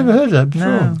 Yeah. I've never heard that before.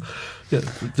 No. Yeah,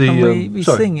 And we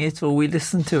sing it or we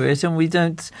listen to it, and we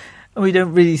don't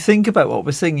really think about what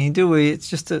we're singing, do we? It's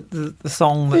just the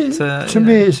song that... to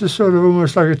me, it's a sort of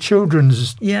almost like a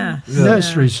children's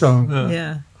nursery song.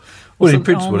 Yeah. Well, in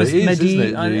principle, it is, isn't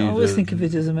it? I always think of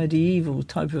it as a medieval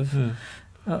type of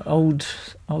old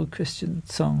Christian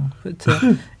song. But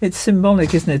it's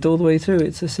symbolic, isn't it, all the way through?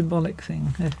 It's a symbolic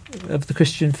thing of the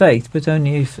Christian faith, but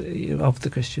only of the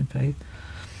Christian faith.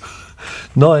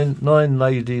 9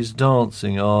 ladies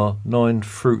dancing are 9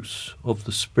 fruits of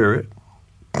the Spirit.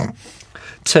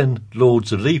 10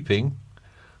 lords are leaping.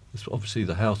 It's obviously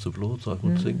the House of Lords, I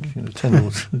would think. 10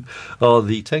 lords are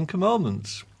the 10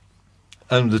 Commandments.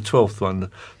 And the 12th one,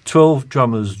 12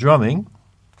 drummers drumming,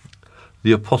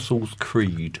 the Apostles'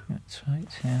 Creed. That's right,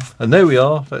 yeah. And there we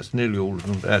are. That's nearly all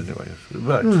of them. Anyway,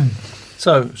 right.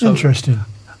 So Interesting.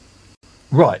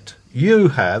 Right, you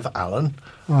have, Alan,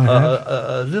 I have.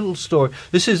 a little story.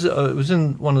 This is it was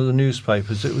in one of the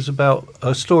newspapers. It was about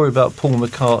a story about Paul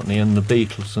McCartney and the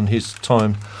Beatles and his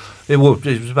time. It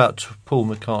was about Paul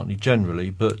McCartney generally,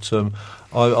 but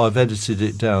I've edited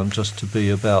it down just to be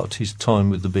about his time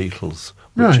with the Beatles,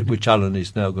 which Alan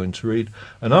is now going to read.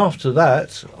 And after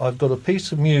that, I've got a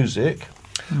piece of music,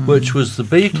 which was the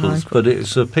Beatles, but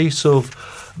it's a piece of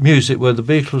music where the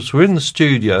Beatles were in the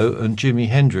studio and Jimi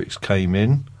Hendrix came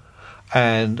in,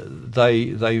 and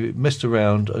they messed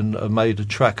around and made a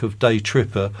track of Day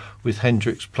Tripper with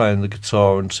Hendrix playing the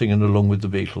guitar and singing along with the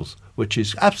Beatles, which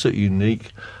is absolutely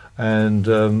unique. And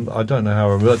I don't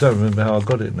remember how I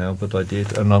got it now, but I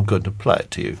did, and I'm going to play it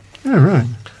to you. Oh, right.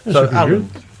 That So, should be Alan,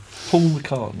 good. Paul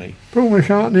McCartney. Paul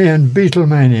McCartney and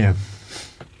Beatlemania.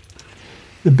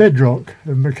 The bedrock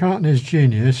of McCartney's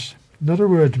genius, not a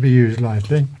word to be used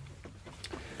lightly,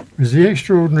 was the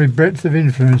extraordinary breadth of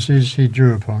influences he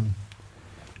drew upon.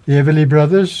 The Everly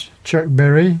Brothers, Chuck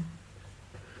Berry,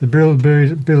 the Brill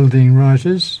Building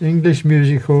Writers, English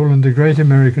Music Hall and the Great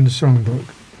American Songbook.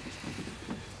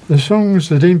 The songs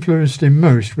that influenced him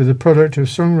most were the product of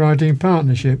songwriting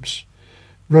partnerships: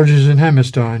 Rodgers and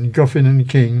Hammerstein, Goffin and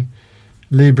King,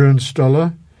 Lieber and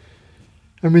Stoller.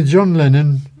 And with John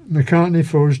Lennon, McCartney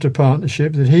forged a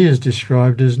partnership that he has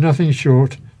described as nothing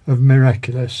short of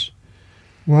miraculous,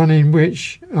 one in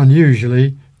which,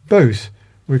 unusually, both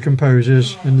were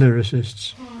composers and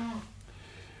lyricists.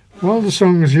 While the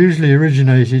songs usually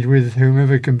originated with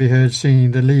whomever can be heard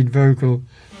singing the lead vocal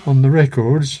on the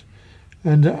records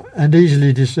and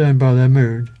easily discerned by their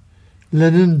mood,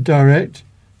 Lennon, direct,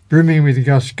 brimming with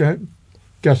gusto,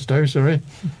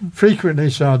 frequently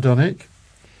sardonic.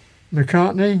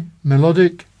 McCartney,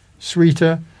 melodic,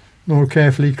 sweeter, more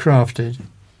carefully crafted.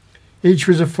 Each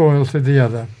was a foil to the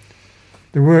other.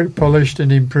 The work polished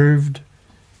and improved,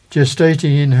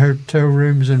 gestating in hotel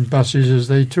rooms and buses as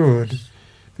they toured,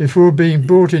 before being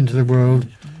brought into the world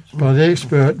by the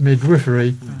expert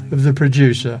midwifery of the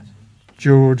producer,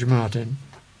 George Martin.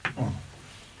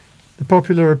 The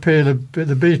popular appeal of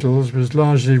the Beatles was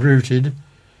largely rooted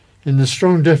in the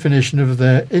strong definition of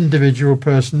their individual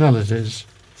personalities,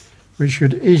 which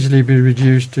could easily be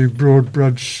reduced to broad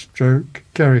brushstroke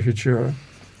caricature.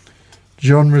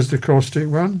 John was the caustic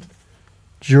one,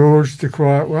 George the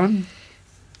quiet one,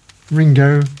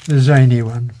 Ringo the zany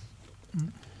one.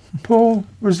 Paul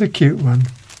was the cute one,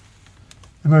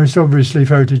 the most obviously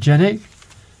photogenic,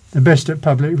 the best at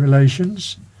public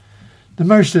relations, the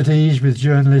most at ease with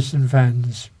journalists and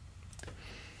fans.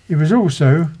 He was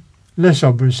also, less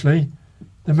obviously,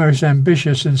 the most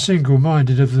ambitious and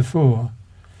single-minded of the four,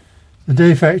 the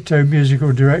de facto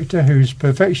musical director whose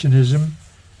perfectionism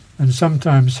and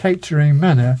sometimes hectoring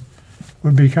manner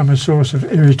would become a source of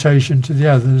irritation to the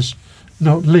others,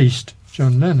 not least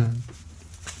John Lennon.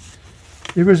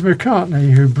 It was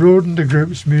McCartney who broadened the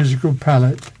group's musical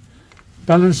palette,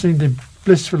 balancing the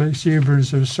blissful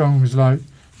exuberance of songs like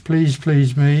Please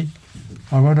Please Me,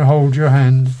 I Want to Hold Your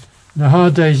Hand, and A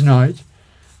Hard Day's Night,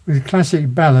 with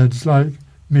classic ballads like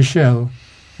Michelle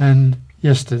and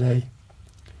Yesterday.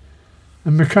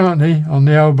 And McCartney, on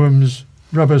the albums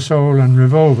Rubber Soul and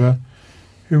Revolver,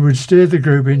 who would steer the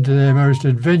group into their most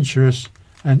adventurous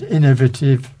and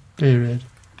innovative period.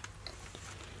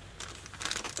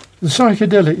 The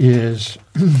psychedelic years.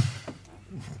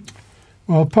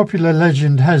 While popular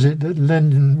legend has it that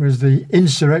Lennon was the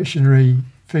insurrectionary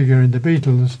figure in the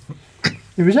Beatles,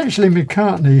 it was actually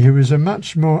McCartney who was a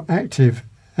much more active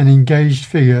and engaged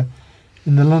figure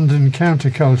in the London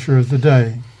counterculture of the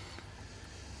day.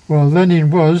 While Lennon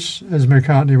was, as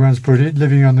McCartney once put it,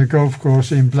 living on the golf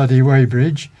course in bloody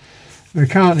Weybridge,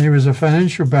 McCartney was a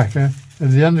financial backer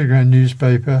of the underground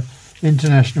newspaper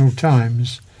International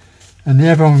Times and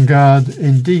the avant-garde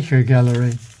Indica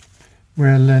Gallery,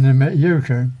 where Lennon met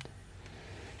Yoko.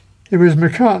 It was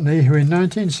McCartney who in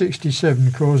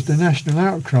 1967 caused a national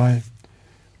outcry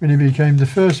when he became the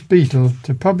first Beatle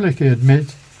to publicly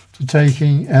admit to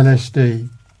taking LSD,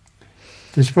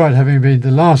 despite having been the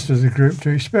last of the group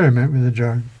to experiment with the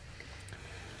drug.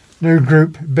 No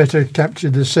group better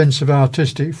captured the sense of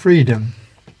artistic freedom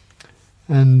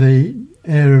and the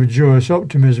air of joyous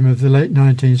optimism of the late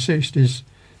 1960s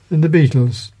than the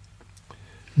Beatles.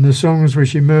 And the songs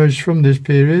which emerged from this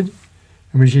period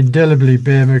and which indelibly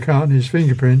bear McCartney's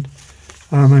fingerprint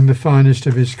are among the finest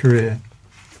of his career.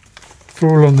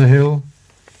 Fool on the Hill,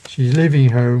 She's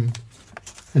Leaving Home,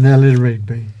 and Eleanor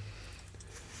Rigby.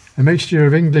 A mixture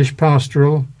of English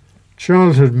pastoral,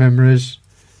 childhood memories,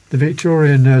 the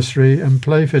Victorian nursery and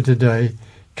Play for Today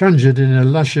conjured in a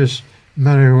luscious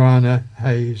marijuana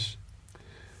haze.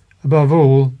 Above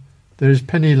all, there is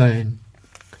Penny Lane,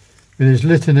 with its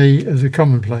litany of the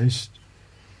commonplace,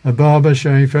 a barber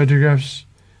showing photographs,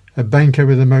 a banker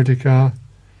with a motor car,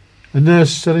 a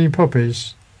nurse selling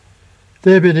poppies,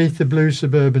 there beneath the blue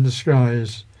suburban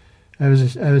skies,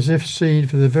 as if seen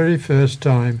for the very first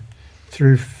time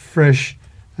through fresh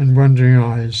and wondering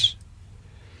eyes.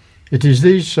 It is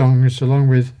these songs, along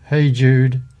with Hey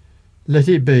Jude, Let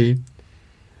It Be,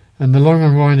 and The Long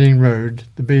and Winding Road,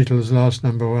 the Beatles' last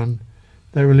number one,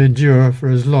 that will endure for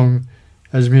as long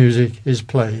as music is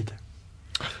played.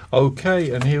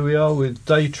 Okay, and here we are with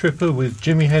Day Tripper with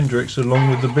Jimi Hendrix along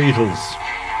with the Beatles.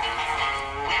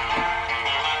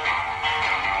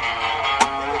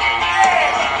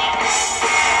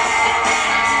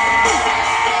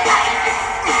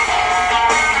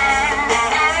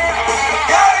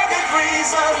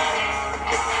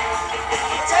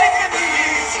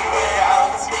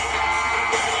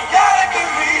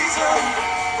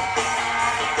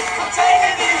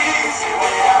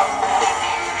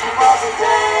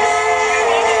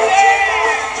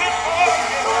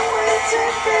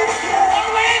 Yeah.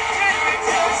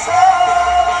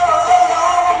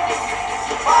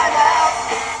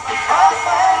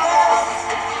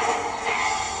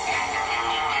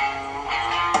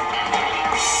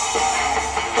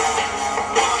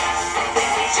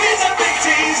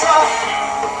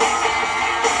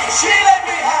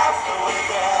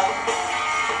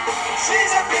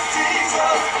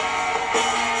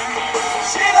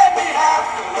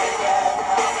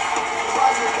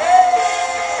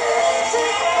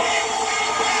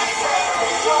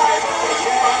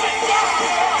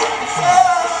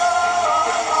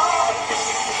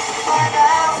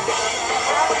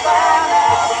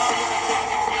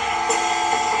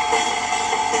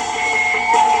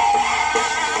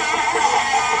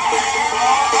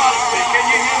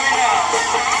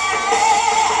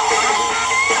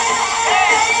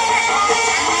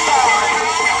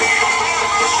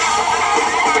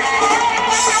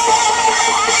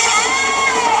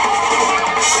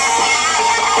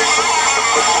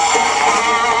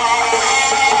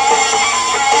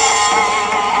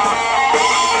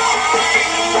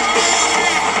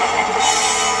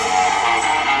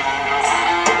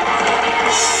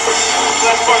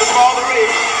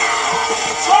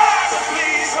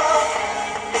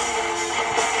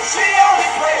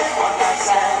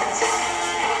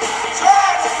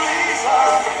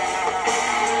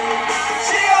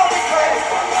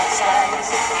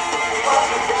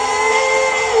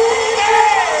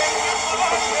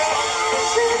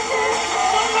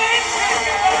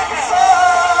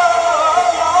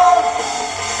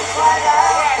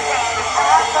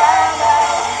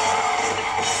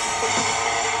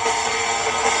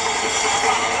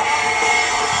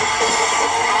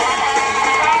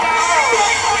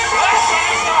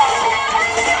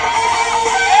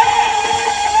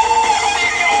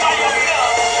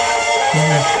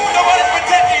 Nobody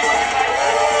protect you when you're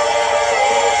like that.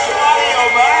 Out of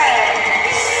your mind.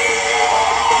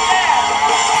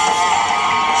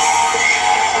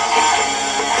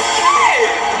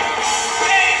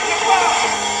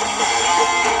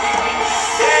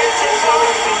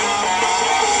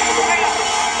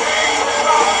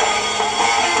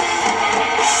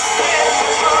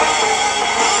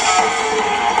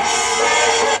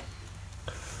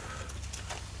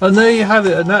 And there you have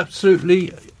it, an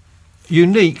absolutely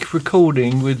unique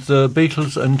recording with the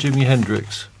Beatles and Jimi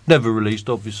Hendrix. Never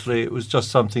released, obviously. It was just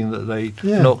something that they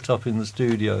knocked up in the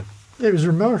studio. It was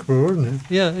remarkable, wasn't it?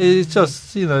 Yeah, it's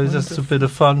just, just a bit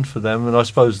of fun for them. And I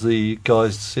suppose the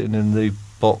guys sitting in the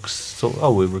box thought,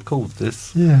 oh, we'll record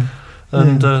this. Yeah.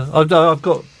 And I've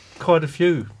got quite a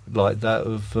few like that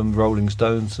of Rolling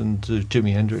Stones and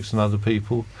Jimi Hendrix and other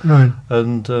people. Right.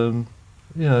 And,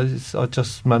 I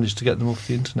just managed to get them off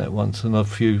the internet once, and a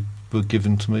few were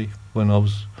given to me when I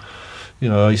was,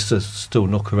 I used to still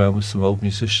knock around with some old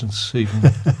musicians,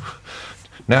 even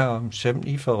now I'm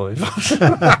 75.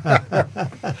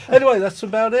 Anyway, that's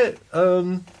about it.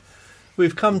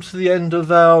 We've come to the end of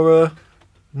our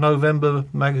November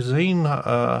magazine.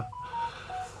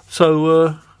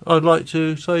 So I'd like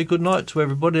to say good night to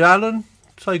everybody. Alan,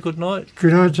 say good night.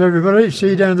 Good night to everybody.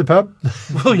 See you down the pub.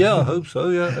 Well, yeah, I hope so,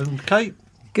 yeah. And Kate?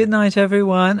 Good night,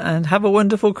 everyone, and have a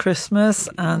wonderful Christmas.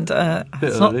 And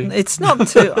it's not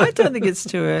too. I don't think it's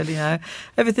too early now.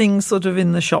 Everything's sort of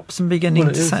in the shops and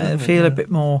beginning to feel a bit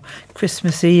more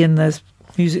Christmassy, and there's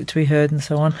music to be heard and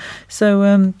so on. So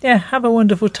have a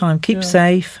wonderful time. Keep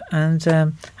safe and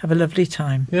have a lovely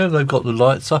time. Yeah, they've got the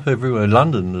lights up everywhere. In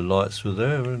London, the lights were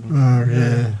there.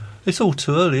 And, it's all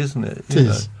too early, isn't it? It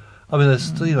is. I mean,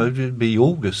 it'll be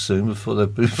August soon before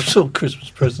they'll sort of Christmas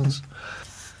presents.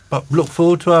 But look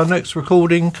forward to our next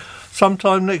recording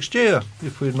sometime next year,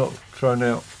 if we're not thrown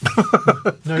out.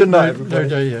 Good night, everybody. No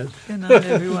day yet. Good night,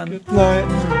 everyone. Good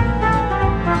night.